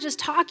 I'm not just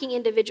talking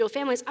individual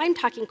families. I'm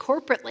talking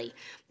corporately,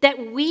 that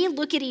we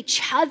look at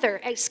each other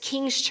as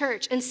King's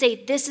Church and say,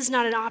 this is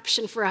not an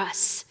option for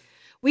us.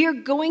 We are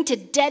going to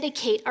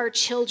dedicate our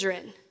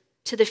children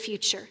to the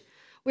future.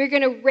 We're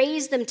going to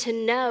raise them to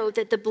know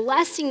that the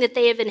blessing that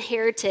they have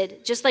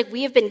inherited, just like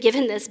we have been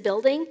given this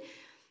building,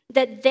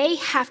 that they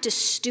have to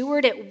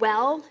steward it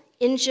well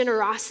in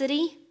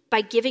generosity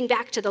by giving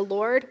back to the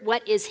Lord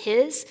what is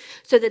his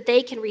so that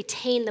they can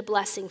retain the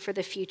blessing for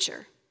the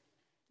future.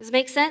 Does it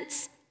make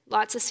sense?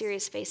 Lots of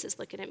serious faces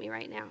looking at me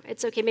right now.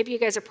 It's okay. Maybe you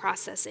guys are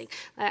processing.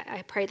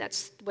 I pray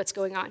that's what's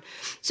going on.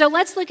 So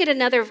let's look at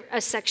another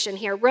section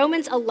here.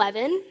 Romans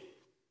 11,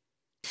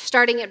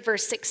 starting at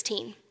verse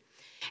 16.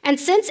 And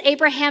since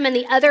Abraham and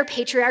the other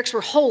patriarchs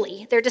were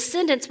holy, their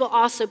descendants will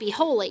also be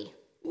holy.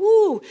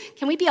 Ooh,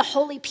 can we be a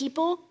holy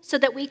people so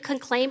that we can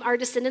claim our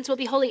descendants will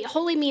be holy?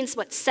 Holy means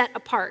what? Set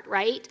apart,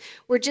 right?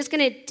 We're just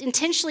going to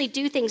intentionally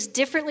do things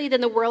differently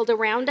than the world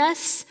around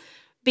us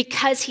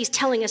because he's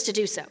telling us to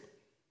do so.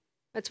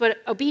 That's what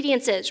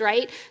obedience is,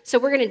 right? So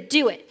we're going to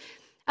do it.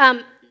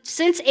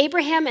 Since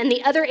Abraham and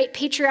the other 8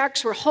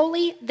 patriarchs were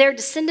holy, their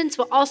descendants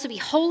will also be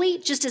holy,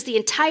 just as the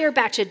entire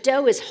batch of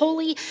dough is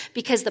holy,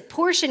 because the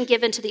portion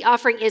given to the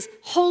offering is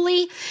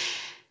holy.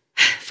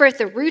 For if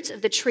the roots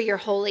of the tree are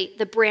holy,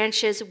 the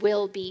branches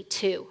will be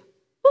too.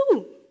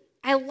 Ooh,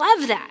 I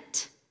love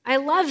that. I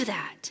love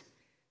that.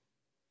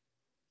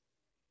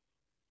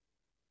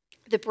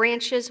 The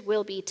branches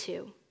will be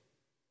too.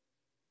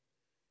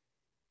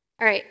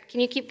 All right, can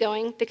you keep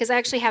going? Because I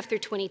actually have through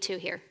 22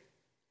 here.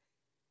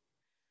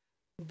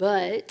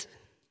 But,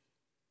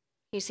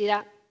 you see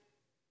that?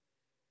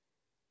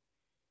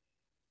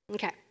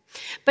 Okay.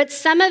 But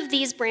some of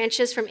these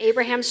branches from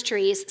Abraham's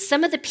trees,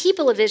 some of the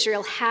people of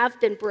Israel have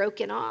been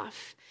broken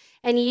off.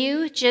 And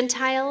you,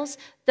 Gentiles,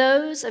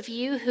 those of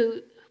you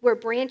who were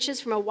branches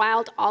from a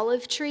wild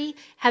olive tree,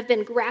 have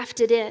been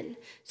grafted in.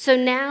 So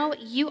now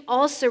you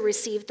also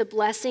receive the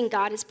blessing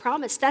God has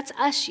promised. That's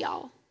us,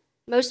 y'all.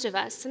 Most of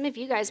us. Some of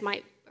you guys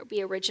might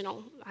be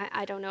original.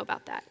 I don't know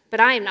about that, but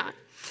I am not.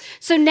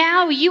 So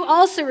now you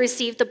also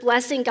receive the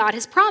blessing God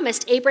has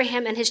promised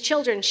Abraham and his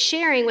children,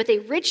 sharing with a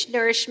rich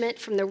nourishment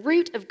from the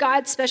root of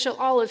God's special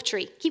olive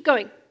tree. Keep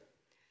going.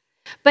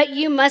 But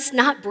you must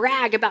not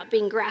brag about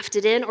being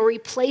grafted in or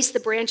replace the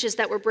branches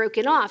that were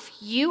broken off.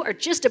 You are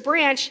just a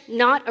branch,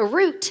 not a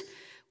root.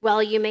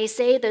 Well, you may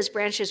say those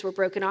branches were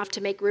broken off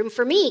to make room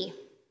for me.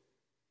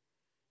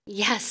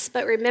 Yes,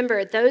 but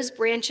remember, those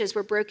branches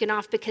were broken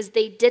off because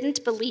they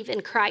didn't believe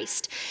in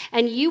Christ.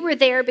 And you were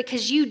there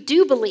because you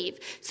do believe.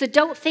 So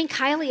don't think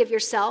highly of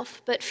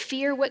yourself, but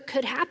fear what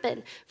could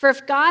happen. For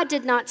if God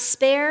did not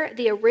spare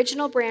the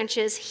original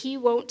branches, he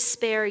won't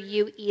spare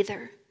you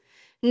either.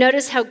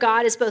 Notice how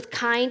God is both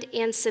kind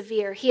and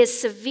severe. He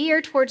is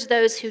severe towards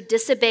those who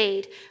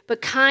disobeyed,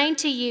 but kind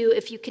to you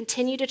if you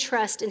continue to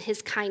trust in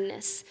his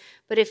kindness.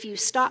 But if you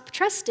stop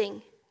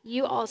trusting,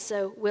 you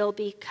also will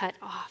be cut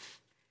off.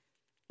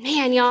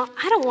 Man, y'all,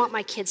 I don't want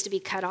my kids to be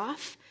cut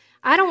off.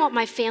 I don't want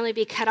my family to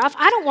be cut off.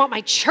 I don't want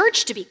my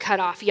church to be cut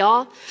off,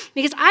 y'all.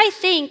 Because I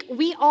think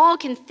we all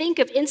can think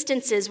of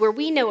instances where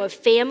we know of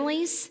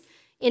families,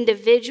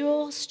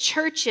 individuals,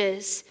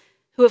 churches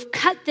who have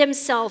cut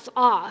themselves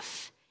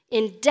off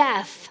in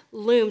death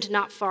loomed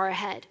not far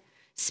ahead.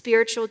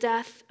 Spiritual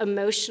death,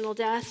 emotional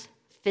death,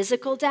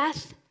 physical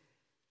death.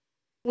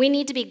 We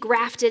need to be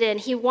grafted in.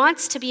 He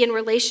wants to be in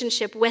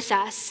relationship with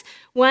us,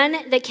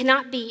 one that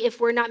cannot be if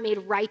we're not made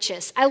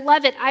righteous. I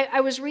love it.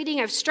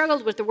 I've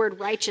struggled with the word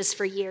righteous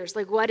for years.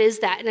 Like, what is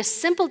that? And a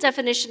simple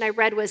definition I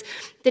read was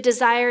the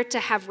desire to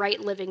have right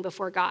living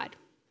before God.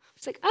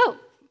 It's like, oh,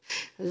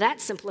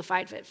 that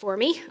simplified it for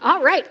me.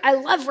 All right, I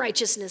love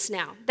righteousness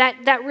now.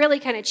 That really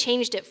kind of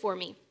changed it for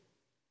me.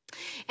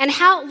 And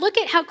look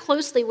at how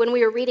closely when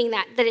we were reading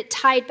that it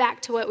tied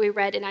back to what we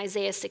read in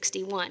Isaiah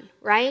 61,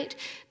 right?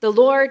 The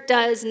Lord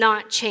does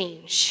not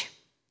change.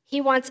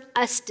 He wants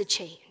us to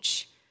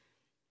change.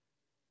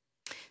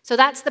 So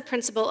that's the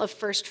principle of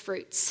first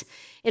fruits.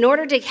 In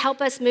order to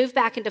help us move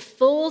back into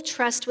full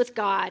trust with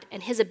God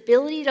and his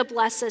ability to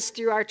bless us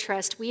through our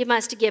trust, we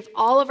must give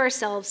all of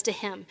ourselves to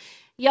him.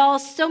 Y'all,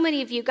 so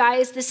many of you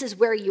guys, this is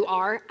where you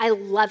are. I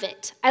love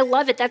it. I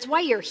love it. That's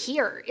why you're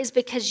here, is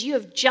because you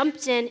have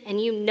jumped in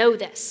and you know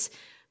this.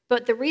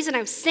 But the reason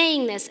I'm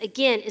saying this,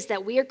 again, is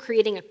that we are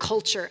creating a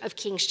culture of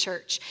King's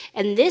Church.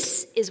 And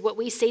this is what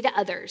we say to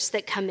others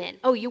that come in.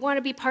 Oh, you want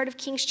to be part of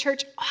King's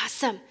Church?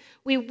 Awesome.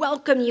 We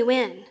welcome you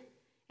in.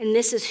 And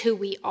this is who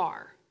we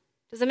are.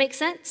 Does that make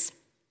sense?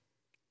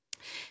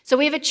 So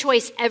we have a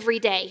choice every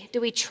day. Do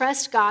we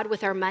trust God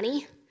with our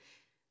money?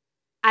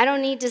 I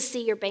don't need to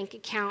see your bank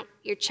account,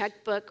 your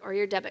checkbook, or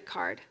your debit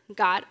card.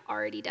 God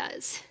already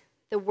does.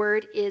 The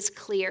word is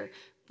clear.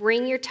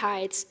 Bring your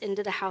tithes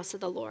into the house of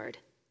the Lord.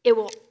 It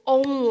will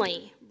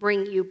only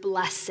bring you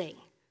blessing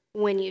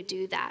when you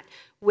do that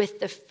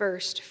with the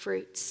first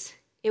fruits.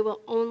 It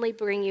will only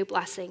bring you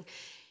blessing.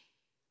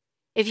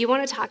 If you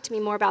want to talk to me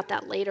more about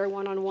that later,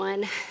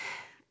 one-on-one,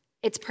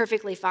 it's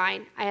perfectly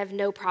fine. I have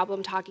no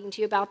problem talking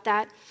to you about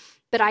that.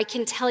 But I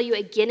can tell you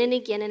again and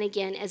again and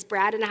again, as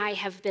Brad and I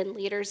have been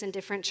leaders in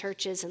different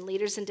churches and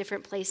leaders in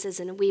different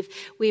places, and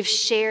we've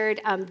shared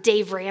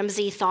Dave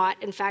Ramsey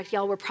thought. In fact,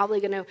 y'all, we're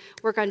probably going to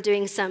work on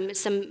doing some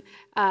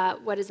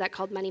what is that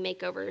called, money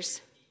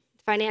makeovers,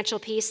 Financial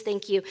peace,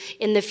 thank you,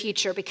 in the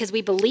future, because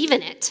we believe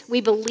in it. We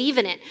believe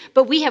in it.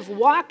 But we have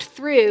walked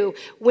through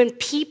when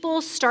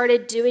people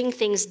started doing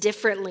things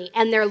differently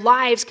and their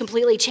lives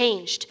completely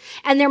changed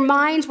and their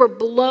minds were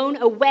blown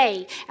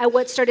away at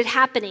what started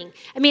happening.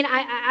 I mean,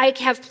 I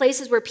have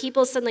places where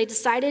people suddenly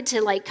decided to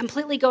like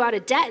completely go out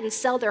of debt and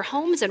sell their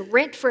homes and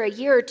rent for a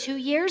year or 2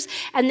 years.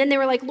 And then they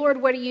were like,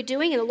 Lord, what are you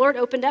doing? And the Lord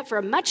opened up for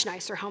a much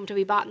nicer home to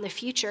be bought in the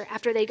future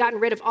after they'd gotten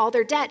rid of all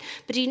their debt.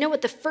 But do you know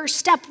what the first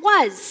step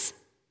was?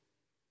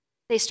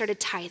 They started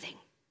tithing.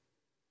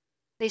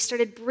 They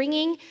started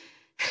bringing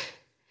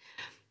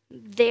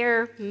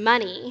their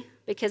money,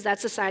 because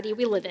that's the society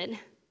we live in,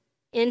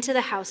 into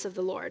the house of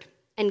the Lord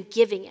and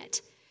giving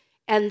it.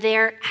 And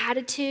their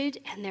attitude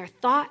and their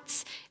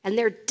thoughts and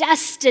their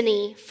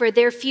destiny for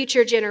their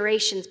future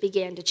generations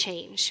began to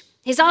change.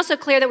 He's also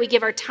clear that we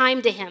give our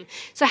time to him.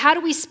 So how do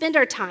we spend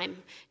our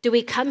time? Do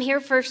we come here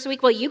first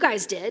week? Well, you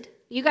guys did.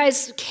 You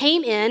guys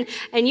came in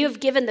and you have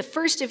given the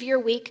first of your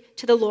week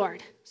to the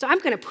Lord. So I'm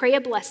going to pray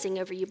a blessing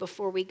over you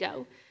before we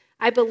go.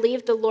 I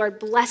believe the Lord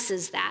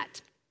blesses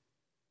that.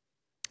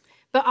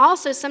 But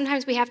also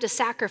sometimes we have to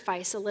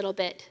sacrifice a little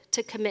bit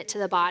to commit to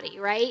the body,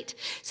 right?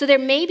 So there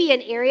may be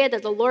an area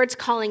that the Lord's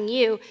calling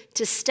you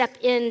to step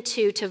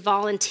into, to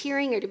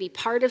volunteering or to be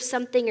part of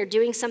something or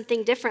doing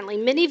something differently.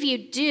 Many of you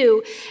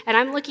do, and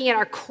I'm looking at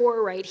our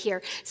core right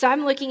here. So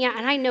I'm looking at,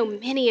 and I know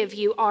many of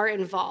you are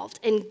involved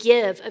and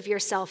give of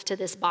yourself to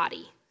this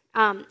body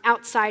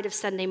outside of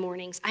Sunday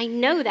mornings. I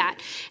know that,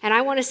 and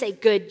I want to say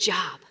good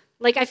job.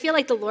 Like I feel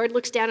like the Lord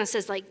looks down and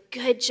says like,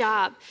 good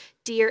job,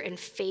 dear and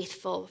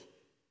faithful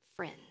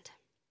friend.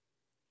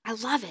 I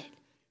love it.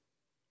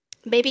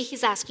 Maybe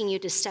he's asking you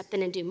to step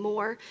in and do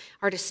more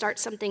or to start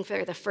something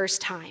for the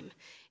first time.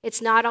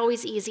 It's not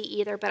always easy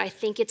either, but I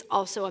think it's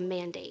also a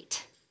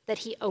mandate that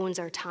he owns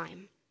our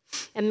time.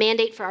 A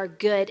mandate for our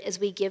good as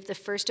we give the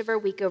first of our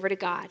week over to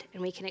God,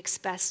 and we can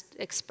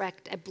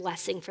expect a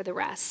blessing for the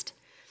rest.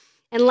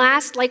 And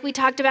last, like we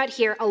talked about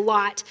here a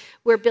lot,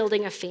 we're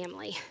building a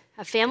family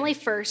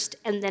first,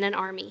 and then an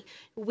army.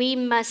 We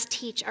must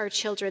teach our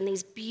children,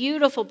 these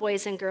beautiful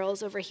boys and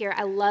girls over here,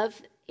 I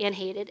love and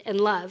hated and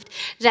loved,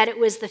 that it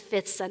was the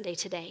 5th Sunday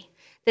today.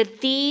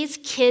 That these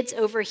kids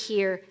over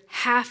here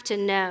have to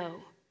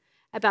know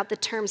about the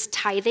terms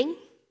tithing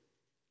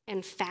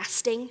and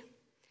fasting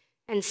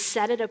and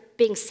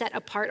being set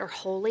apart or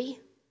holy.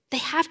 They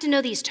have to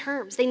know these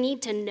terms. They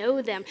need to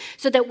know them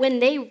so that when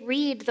they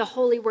read the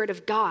holy word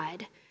of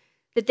God,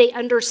 that they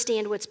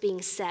understand what's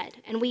being said.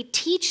 And we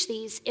teach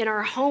these in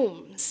our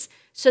homes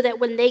so that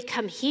when they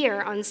come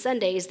here on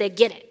Sundays, they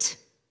get it.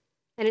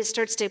 And it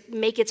starts to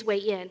make its way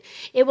in.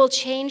 It will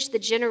change the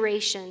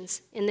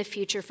generations in the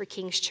future for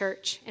King's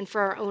Church and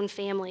for our own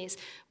families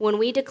when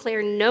we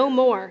declare no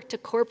more to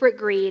corporate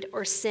greed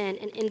or sin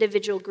and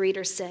individual greed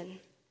or sin.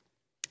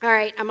 All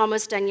right, I'm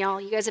almost done,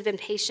 y'all. You guys have been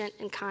patient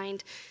and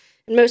kind.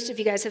 And most of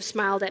you guys have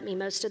smiled at me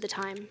most of the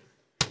time.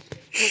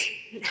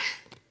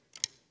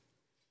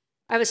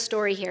 I have a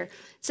story here.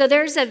 So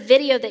there's a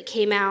video that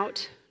came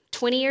out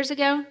 20 years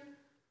ago,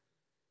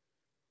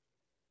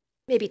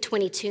 maybe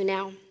 22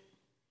 now.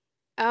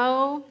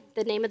 Oh,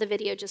 the name of the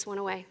video just went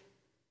away.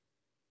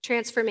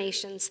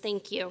 Transformations,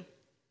 thank you.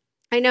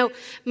 I know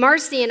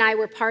Marcy and I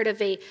were part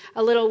of a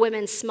little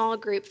women's small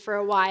group for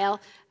a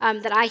while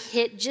that I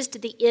hit just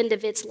at the end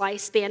of its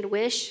lifespan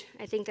wish.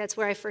 I think that's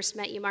where I first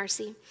met you,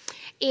 Marcy.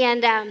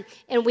 And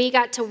we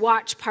got to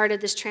watch part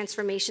of this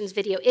Transformations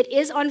video. It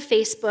is on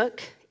Facebook.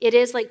 It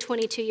is like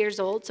 22 years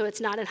old, so it's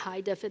not in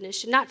high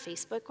definition. Not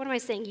Facebook. What am I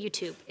saying?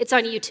 YouTube. It's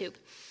on YouTube.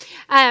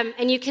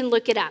 And you can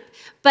look it up.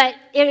 But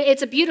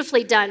it's a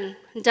beautifully done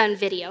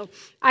video.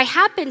 I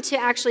happened to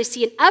actually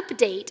see an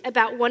update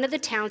about one of the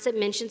towns that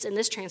mentions in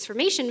this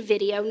transformation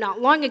video not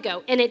long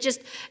ago. And it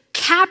just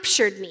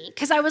captured me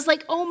because I was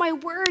like, oh my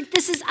word,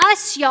 this is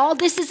us, y'all.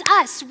 This is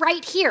us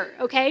right here,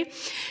 okay?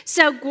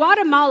 So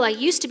Guatemala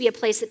used to be a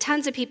place that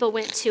tons of people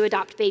went to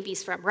adopt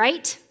babies from,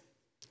 right?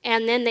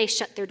 And then they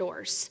shut their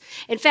doors.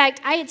 In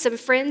fact, I had some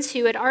friends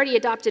who had already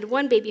adopted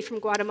one baby from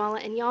Guatemala,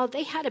 and y'all,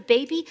 they had a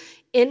baby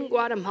in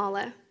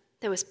Guatemala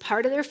that was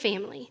part of their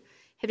family,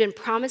 had been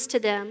promised to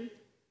them,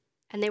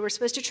 and they were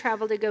supposed to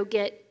travel to go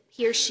get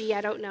he or she,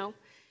 I don't know,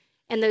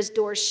 and those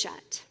doors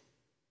shut,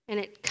 and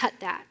it cut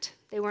that.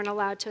 They weren't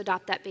allowed to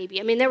adopt that baby.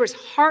 I mean, there was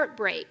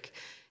heartbreak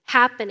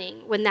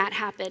happening when that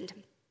happened.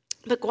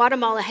 But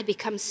Guatemala had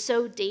become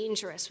so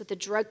dangerous with the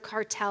drug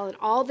cartel and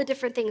all the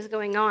different things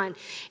going on,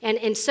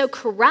 and so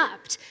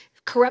corrupt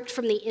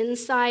from the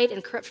inside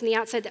and corrupt from the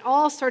outside, that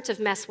all sorts of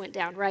mess went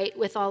down, right,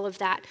 with all of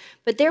that.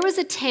 But there was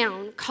a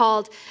town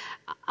called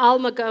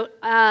Almago.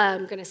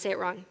 I'm going to say it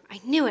wrong. I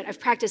knew it. I've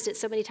practiced it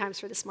so many times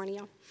for this morning,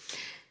 y'all.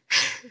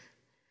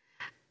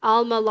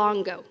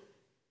 Almalongo.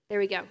 There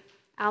we go.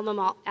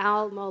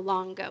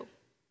 Almalongo.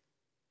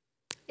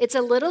 It's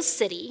a little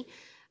city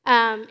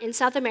in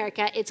South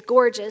America. It's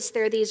gorgeous.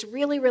 There are these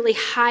really, really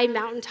high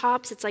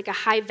mountaintops. It's like a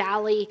high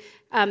valley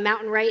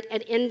mountain, right?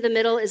 And in the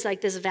middle is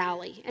like this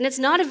valley. And it's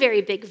not a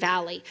very big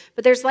valley,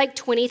 but there's like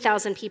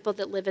 20,000 people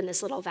that live in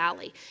this little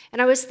valley.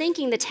 And I was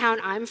thinking the town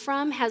I'm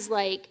from has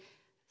like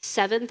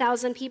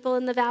 7,000 people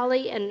in the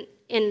valley, and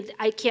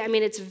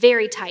it's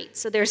very tight.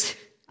 So there's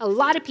a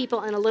lot of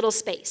people in a little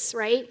space,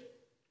 right?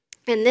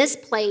 And this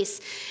place,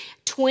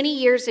 20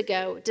 years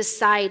ago,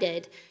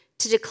 decided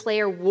to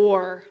declare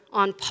war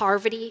on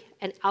poverty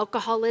and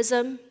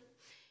alcoholism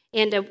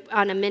and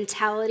on a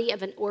mentality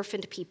of an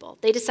orphaned people.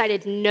 They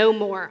decided no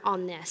more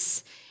on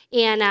this.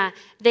 And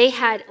they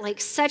had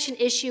such an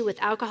issue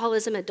with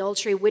alcoholism,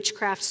 adultery,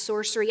 witchcraft,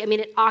 sorcery.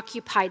 It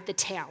occupied the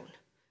town.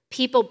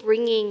 People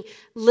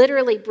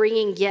literally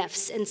bringing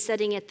gifts and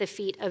setting at the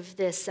feet of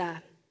this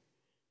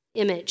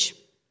image.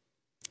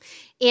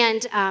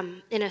 And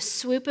in a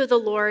swoop of the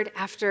Lord,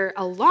 after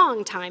a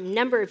long time,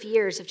 number of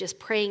years of just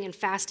praying and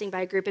fasting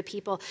by a group of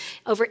people,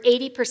 over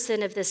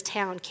 80% of this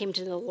town came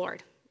to know the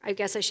Lord. I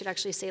guess I should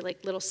actually say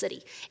little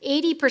city.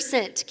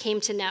 80%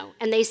 came to know,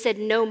 and they said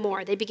no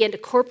more. They began to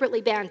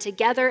corporately band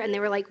together, and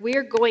they were like,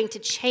 we're going to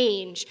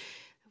change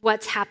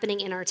what's happening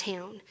in our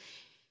town.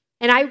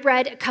 And I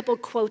read a couple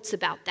quotes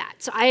about that.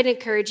 So I'd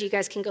encourage you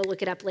guys can go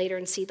look it up later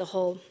and see the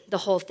whole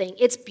thing.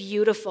 It's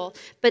beautiful.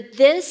 But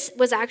this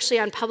was actually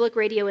on Public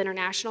Radio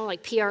International,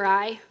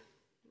 PRI.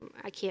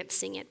 I can't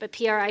sing it, but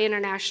PRI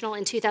International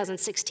in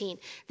 2016.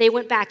 They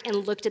went back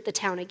and looked at the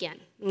town again,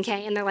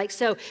 okay? And they're like,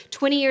 so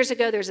 20 years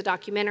ago, there's a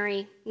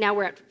documentary. Now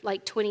we're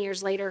at 20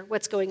 years later.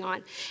 What's going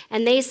on?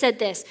 And they said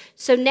this.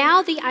 So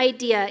now the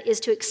idea is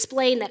to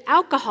explain that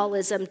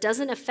alcoholism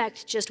doesn't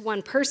affect just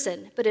one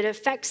person, but it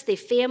affects the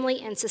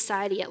family and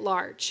society at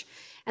large.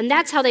 And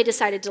that's how they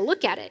decided to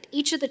look at it.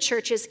 Each of the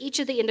churches, each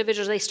of the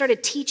individuals, they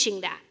started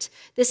teaching that.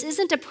 This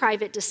isn't a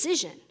private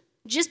decision.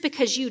 Just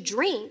because you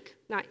drink,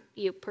 not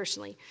you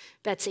personally,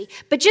 Betsy,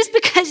 but just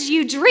because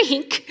you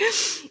drink,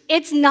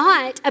 it's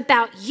not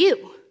about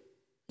you.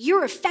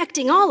 You're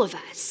affecting all of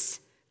us.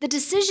 The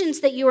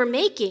decisions that you are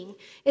making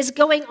is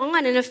going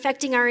on and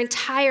affecting our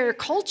entire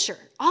culture.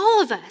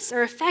 All of us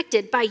are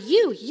affected by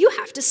you. You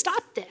have to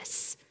stop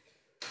this.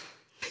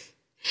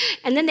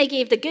 And then they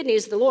gave the good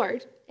news of the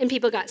Lord, and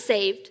people got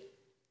saved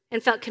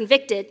and felt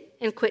convicted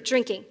and quit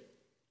drinking.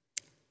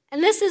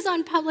 And this is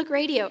on public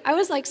radio. I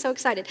was so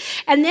excited.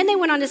 And then they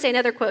went on to say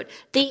another quote.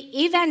 The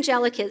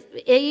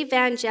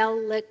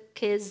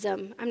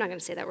evangelicism, I'm not going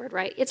to say that word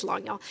right. It's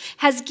long, y'all,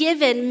 has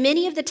given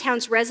many of the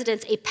town's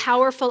residents a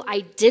powerful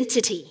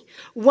identity,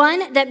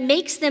 one that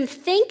makes them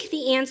think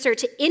the answer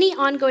to any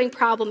ongoing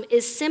problem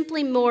is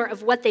simply more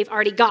of what they've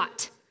already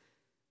got.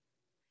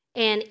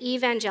 An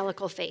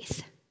evangelical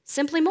faith.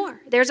 Simply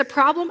more. There's a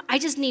problem. I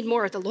just need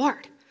more of the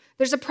Lord.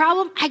 There's a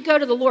problem. I go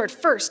to the Lord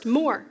first,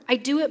 more. I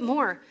do it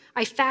more.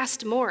 I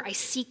fast more, I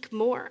seek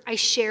more, I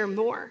share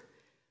more.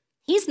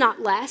 He's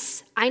not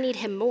less, I need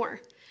him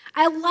more.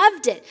 I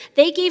loved it.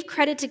 They gave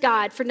credit to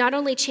God for not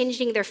only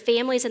changing their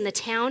families in the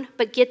town,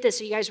 but get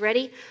this, are you guys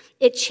ready?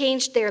 It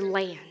changed their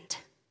land.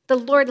 The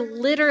Lord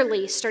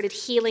literally started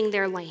healing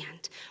their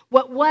land.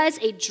 What was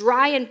a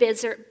dry and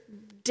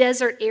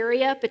desert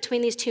area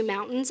between these two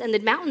mountains, and the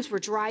mountains were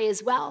dry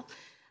as well.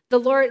 The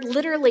Lord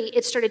literally,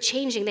 it started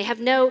changing. They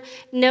have no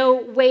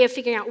way of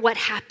figuring out what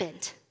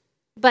happened.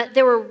 But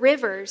there were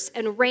rivers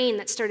and rain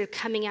that started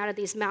coming out of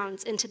these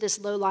mountains into this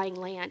low-lying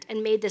land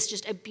and made this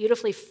just a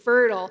beautifully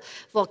fertile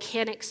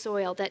volcanic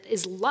soil that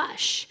is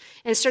lush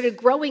and started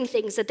growing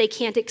things that they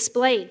can't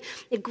explain,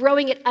 and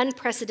growing at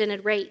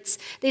unprecedented rates.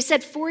 They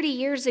said 40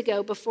 years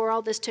ago, before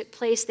all this took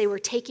place, they were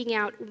taking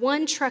out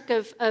one truck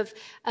of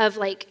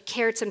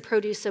carrots and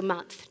produce a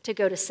month to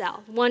go to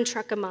sell, one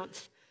truck a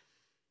month.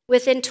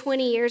 Within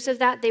 20 years of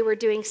that, they were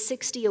doing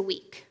 60 a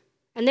week.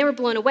 And they were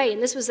blown away,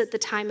 and this was at the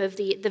time of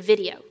the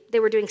video. They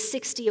were doing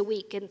 60 a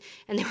week, and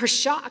they were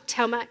shocked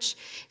how much.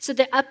 So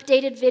the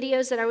updated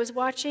videos that I was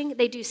watching,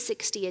 they do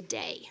 60 a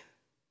day.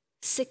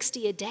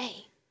 60 a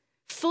day.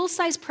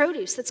 Full-size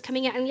produce that's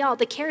coming out. And y'all,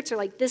 the carrots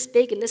are this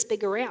big and this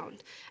big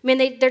around.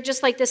 They're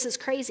just this is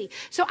crazy.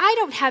 So I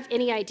don't have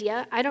any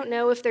idea. I don't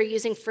know if they're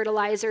using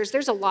fertilizers.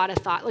 There's a lot of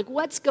thought.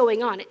 What's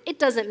going on? It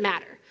doesn't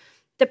matter.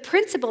 The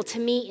principle to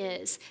me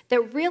is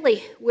that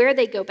really where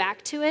they go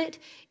back to it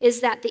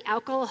is that the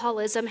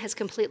alcoholism has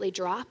completely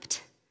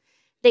dropped.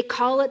 They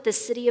call it the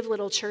city of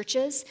little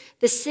churches.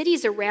 The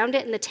cities around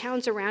it and the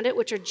towns around it,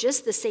 which are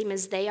just the same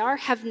as they are,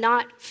 have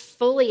not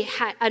fully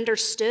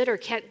understood or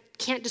can't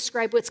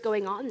describe what's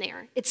going on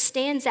there. It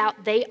stands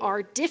out. They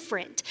are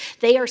different.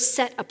 They are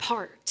set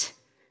apart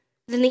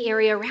than the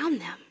area around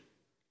them.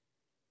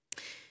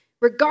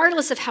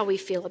 Regardless of how we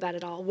feel about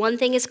it all, one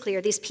thing is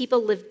clear. These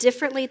people live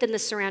differently than the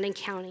surrounding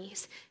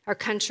counties, our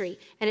country,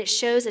 and it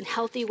shows in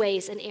healthy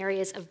ways in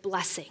areas of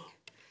blessing.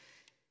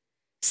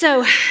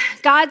 So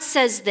God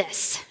says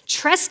this,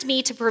 trust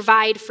me to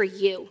provide for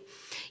you,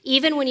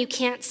 even when you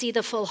can't see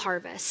the full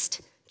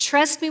harvest.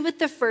 Trust me with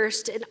the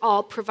first, and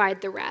I'll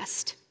provide the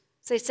rest.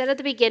 So I said at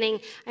the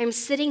beginning, I'm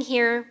sitting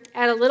here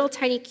at a little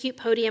tiny cute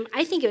podium.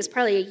 I think it was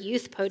probably a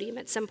youth podium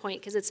at some point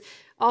because it's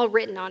all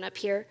written on up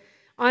here.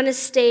 On a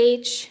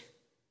stage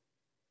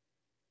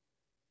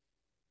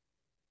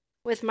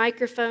with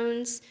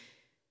microphones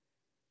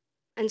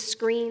and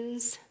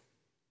screens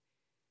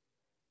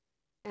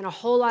and a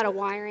whole lot of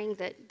wiring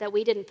that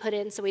we didn't put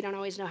in, so we don't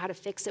always know how to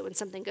fix it when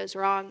something goes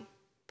wrong.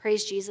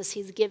 Praise Jesus,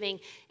 he's giving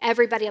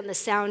everybody on the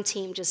sound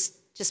team, just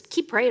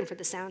keep praying for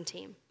the sound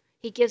team.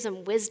 He gives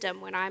them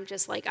wisdom when I'm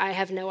just like, I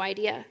have no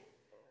idea.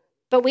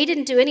 But we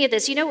didn't do any of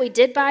this. You know what we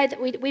did buy?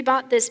 We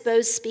bought this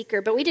Bose speaker,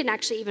 but we didn't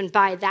actually even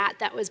buy that.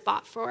 That was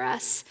bought for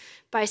us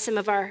by some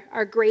of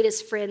our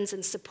greatest friends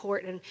and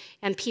support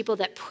and people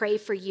that pray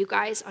for you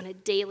guys on a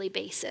daily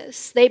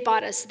basis. They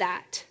bought us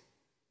that,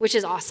 which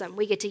is awesome.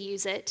 We get to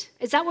use it.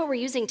 Is that what we're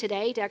using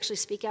today to actually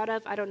speak out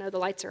of? I don't know. The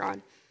lights are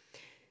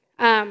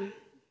on.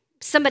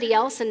 Somebody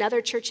else, another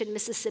church in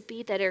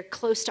Mississippi that are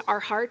close to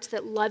our hearts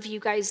that love you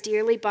guys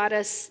dearly, bought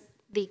us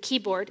the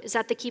keyboard. Is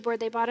that the keyboard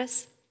they bought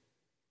us?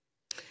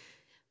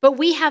 But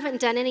we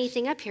haven't done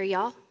anything up here,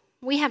 y'all.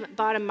 We haven't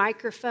bought a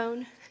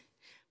microphone.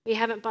 We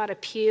haven't bought a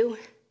pew.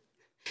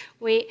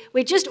 We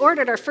just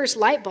ordered our first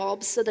light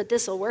bulbs so that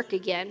this will work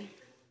again.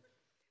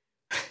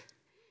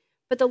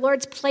 But the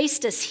Lord's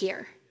placed us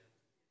here.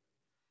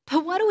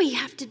 But what do we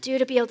have to do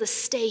to be able to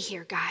stay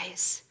here,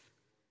 guys?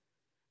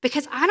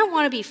 Because I don't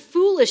want to be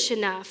foolish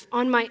enough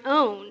on my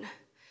own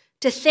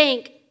to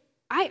think,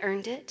 I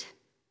earned it.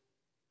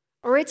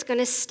 Or it's going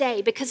to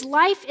stay. Because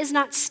life is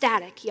not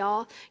static,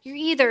 y'all. You're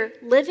either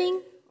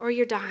living or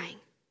you're dying.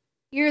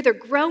 You're either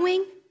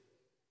growing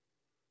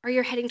or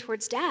you're heading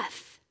towards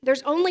death.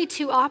 There's only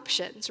two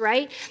options,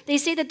 right? They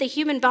say that the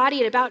human body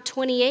at about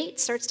 28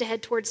 starts to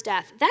head towards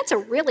death. That's a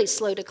really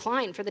slow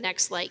decline for the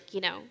next,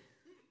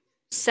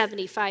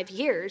 75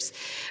 years,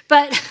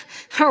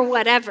 or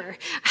whatever.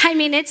 I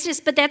mean,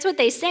 but that's what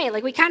they say.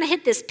 We kind of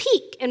hit this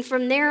peak, and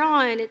from there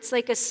on, it's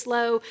like a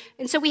slow,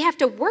 and so we have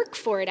to work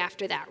for it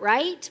after that,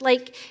 right?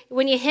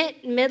 When you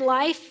hit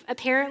midlife,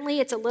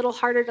 apparently, it's a little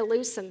harder to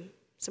lose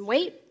some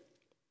weight.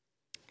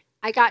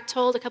 I got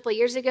told a couple of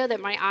years ago that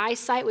my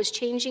eyesight was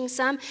changing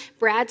some.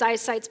 Brad's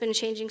eyesight's been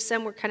changing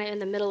some. We're kind of in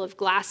the middle of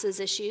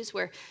glasses issues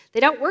where they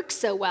don't work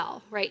so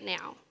well right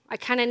now. I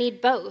kind of need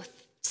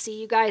both.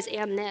 See you guys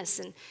and this.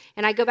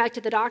 And I go back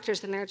to the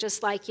doctors and they're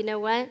just like, you know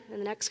what? In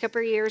the next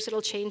couple of years,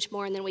 it'll change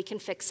more and then we can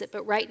fix it.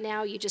 But right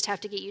now, you just have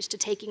to get used to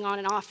taking on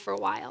and off for a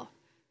while.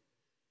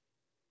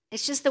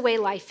 It's just the way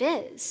life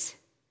is.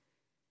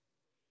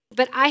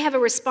 But I have a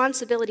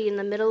responsibility in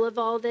the middle of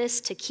all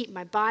this to keep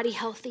my body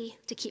healthy,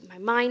 to keep my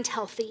mind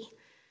healthy,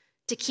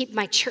 to keep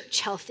my church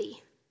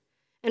healthy.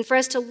 And for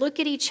us to look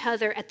at each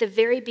other at the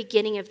very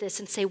beginning of this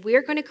and say,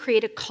 we're going to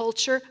create a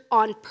culture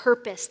on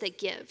purpose that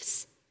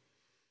gives.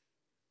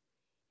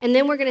 And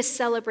then we're going to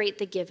celebrate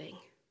the giving.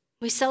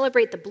 We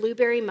celebrate the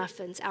blueberry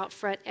muffins out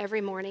front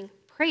every morning.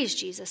 Praise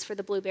Jesus for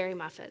the blueberry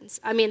muffins.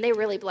 I mean, they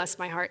really bless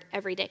my heart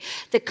every day.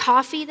 The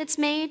coffee that's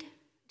made,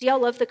 do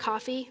y'all love the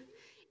coffee?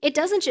 It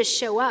doesn't just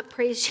show up.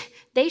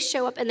 They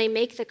show up and they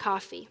make the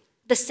coffee.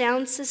 The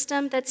sound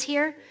system that's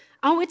here,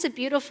 it's a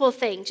beautiful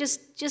thing.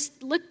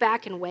 Just look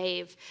back and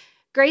wave.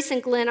 Grace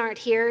and Glenn aren't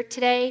here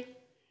today.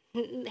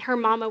 Her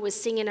mama was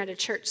singing at a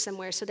church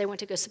somewhere, so they went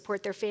to go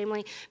support their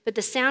family. But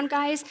the sound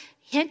guys,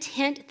 hint,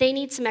 hint, they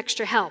need some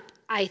extra help.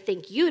 I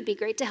think you would be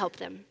great to help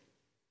them.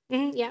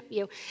 Yeah,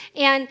 you.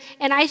 And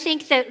I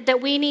think that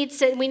we need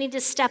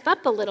to step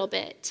up a little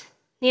bit.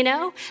 You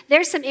know,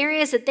 there's some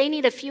areas that they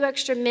need a few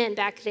extra men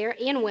back there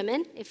and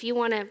women. If you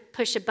want to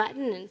push a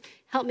button and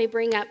help me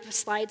bring up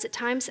slides at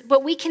times,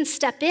 but we can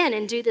step in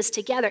and do this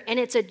together, and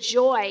it's a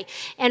joy.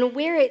 And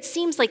where it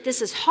seems like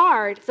this is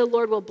hard, the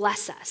Lord will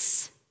bless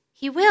us.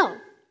 He will.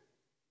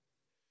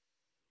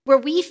 Where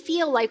we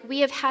feel like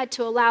we have had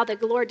to allow the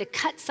Lord to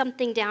cut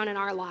something down in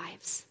our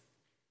lives,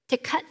 to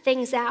cut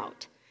things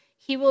out,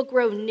 He will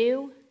grow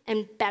new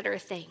and better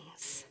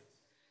things.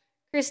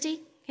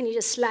 Christy, can you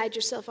just slide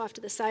yourself off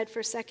to the side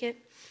for a second?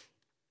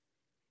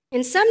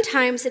 And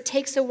sometimes it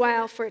takes a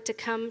while for it to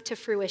come to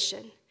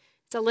fruition.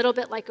 It's a little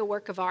bit like a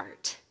work of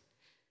art.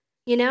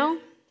 You know,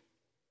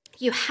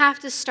 you have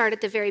to start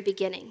at the very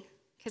beginning,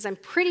 because I'm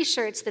pretty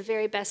sure it's the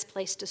very best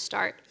place to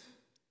start.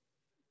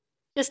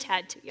 Just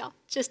had to, y'all.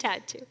 Just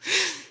had to.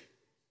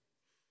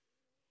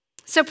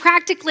 So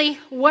practically,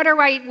 what are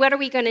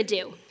we going to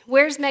do?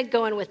 Where's Meg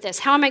going with this?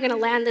 How am I going to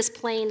land this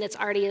plane that's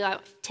already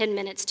about 10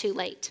 minutes too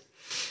late?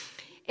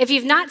 If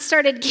you've not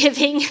started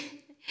giving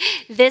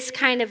this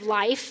kind of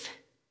life,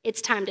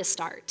 it's time to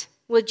start.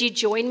 Would you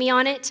join me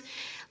on it?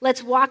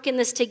 Let's walk in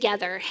this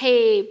together.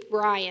 Hey,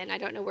 Brian, I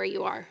don't know where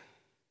you are.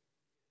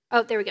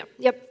 Oh, there we go.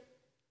 Yep.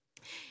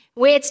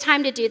 It's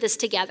time to do this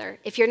together.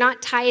 If you're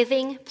not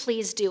tithing,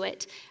 please do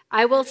it.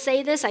 I will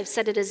say this, I've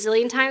said it a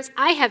zillion times,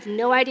 I have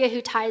no idea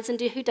who tithes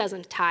and who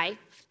doesn't tithe.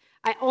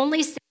 I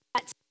only say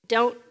that so you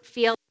don't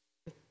feel,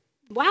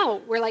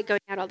 wow, we're like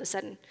going out all of a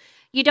sudden.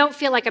 You don't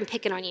feel like I'm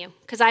picking on you,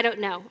 because I don't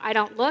know. I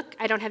don't look,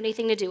 I don't have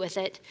anything to do with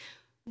it.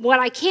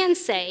 What I can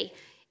say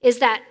is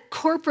that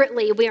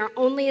corporately, we are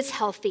only as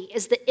healthy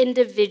as the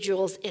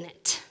individuals in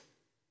it.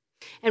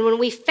 And when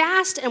we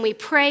fast and we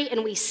pray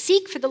and we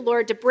seek for the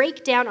Lord to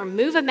break down or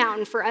move a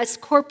mountain for us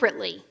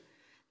corporately,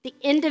 the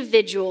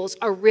individuals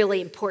are really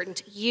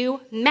important.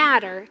 You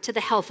matter to the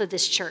health of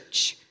this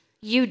church.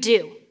 You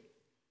do.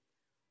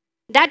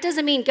 That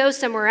doesn't mean go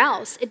somewhere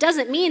else. It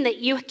doesn't mean that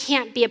you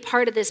can't be a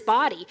part of this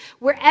body.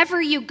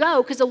 Wherever you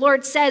go, because the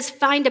Lord says,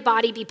 find a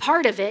body, be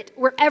part of it.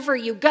 Wherever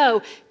you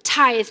go,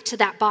 tithe to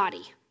that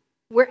body.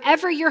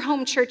 Wherever your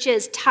home church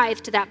is, tithe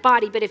to that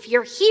body. But if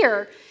you're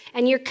here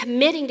and you're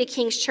committing to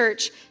King's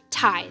Church,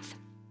 tithe.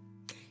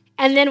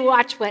 And then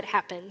watch what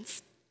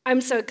happens.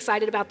 I'm so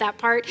excited about that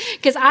part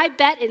because I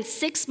bet in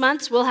 6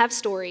 months we'll have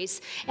stories.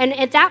 And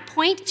at that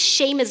point,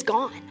 shame is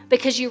gone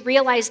because you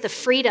realize the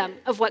freedom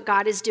of what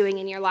God is doing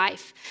in your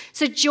life.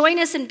 So join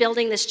us in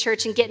building this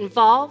church and get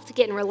involved,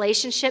 get in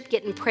relationship,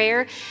 get in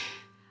prayer.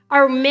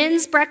 Our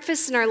men's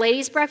breakfasts and our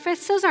ladies'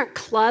 breakfasts, those aren't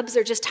clubs,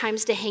 they're just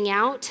times to hang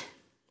out.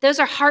 Those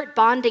are heart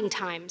bonding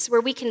times where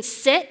we can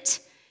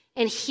sit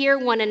and hear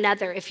one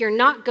another. If you're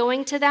not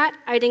going to that,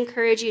 I'd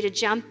encourage you to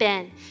jump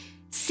in.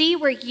 See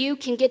where you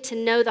can get to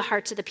know the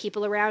hearts of the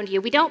people around you.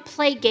 We don't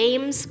play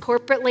games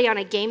corporately on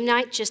a game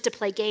night just to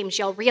play games.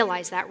 Y'all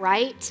realize that,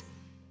 right?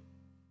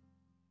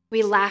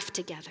 We laugh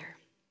together.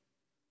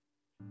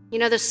 You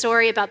know the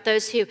story about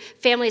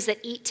families that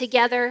eat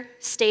together,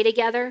 stay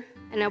together,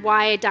 and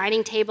why a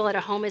dining table at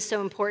a home is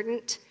so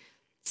important?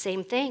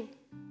 Same thing.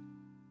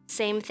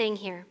 Same thing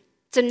here.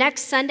 So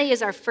next Sunday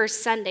is our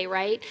first Sunday,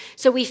 right?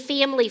 So we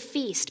family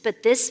feast,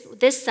 but this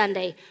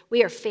Sunday,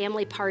 we are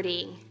family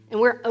partying. And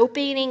we're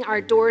opening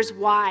our doors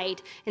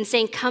wide and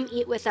saying, come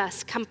eat with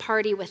us, come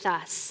party with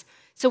us.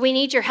 So we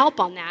need your help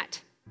on that.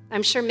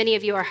 I'm sure many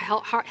of you are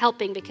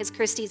helping because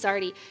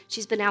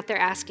she's been out there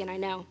asking, I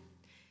know.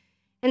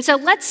 And so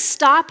let's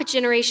stop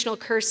generational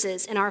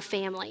curses in our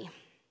family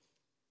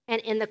and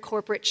in the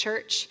corporate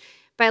church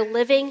by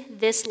living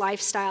this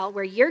lifestyle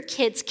where your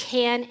kids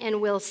can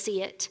and will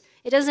see it.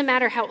 It doesn't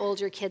matter how old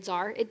your kids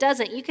are. It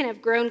doesn't. You can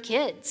have grown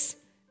kids.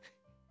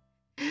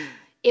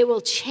 It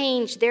will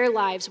change their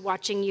lives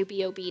watching you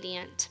be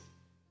obedient.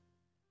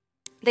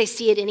 They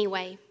see it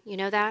anyway. You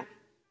know that?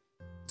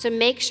 So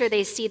make sure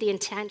they see the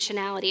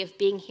intentionality of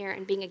being here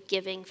and being a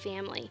giving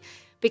family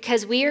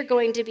because we are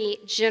going to be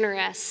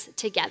generous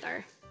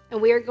together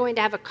and we are going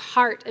to have a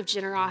heart of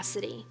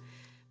generosity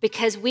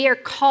because we are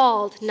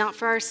called not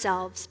for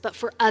ourselves but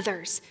for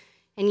others.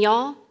 And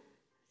y'all,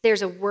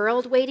 there's a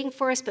world waiting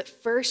for us, but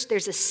first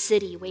there's a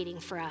city waiting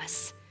for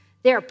us.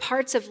 There are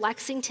parts of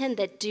Lexington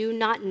that do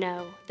not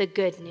know the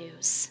good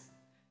news.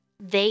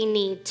 They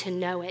need to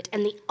know it.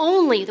 And the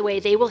only way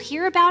they will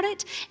hear about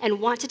it and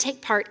want to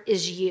take part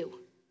is you,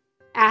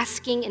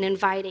 asking and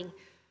inviting.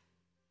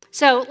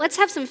 So let's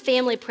have some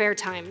family prayer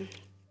time,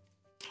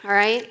 all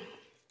right?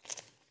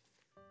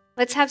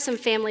 Let's have some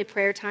family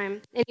prayer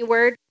time. Any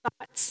words,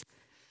 thoughts?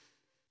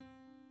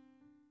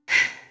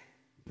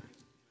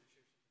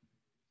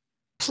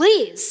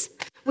 Please.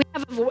 We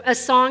have a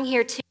song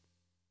here too.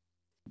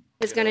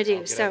 Is going to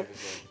do. So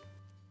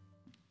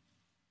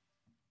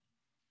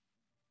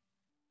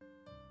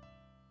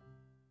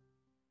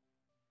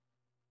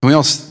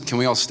Can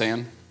we all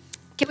stand?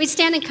 Can we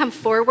stand and come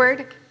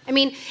forward? I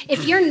mean,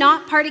 if you're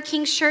not part of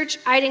King's Church,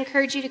 I'd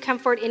encourage you to come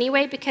forward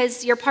anyway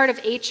because you're part of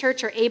a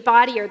church or a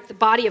body or the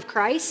body of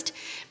Christ.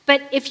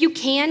 But if you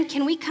can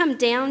we come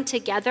down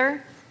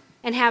together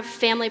and have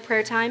family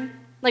prayer time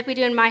like we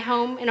do in my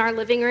home, in our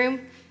living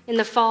room in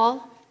the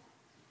fall?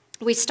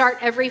 We start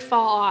every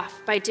fall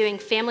off by doing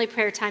family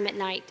prayer time at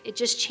night. It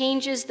just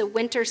changes the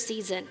winter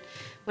season.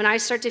 When I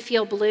start to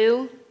feel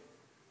blue,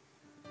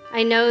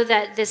 I know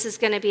that this is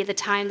going to be the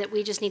time that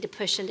we just need to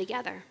push in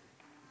together.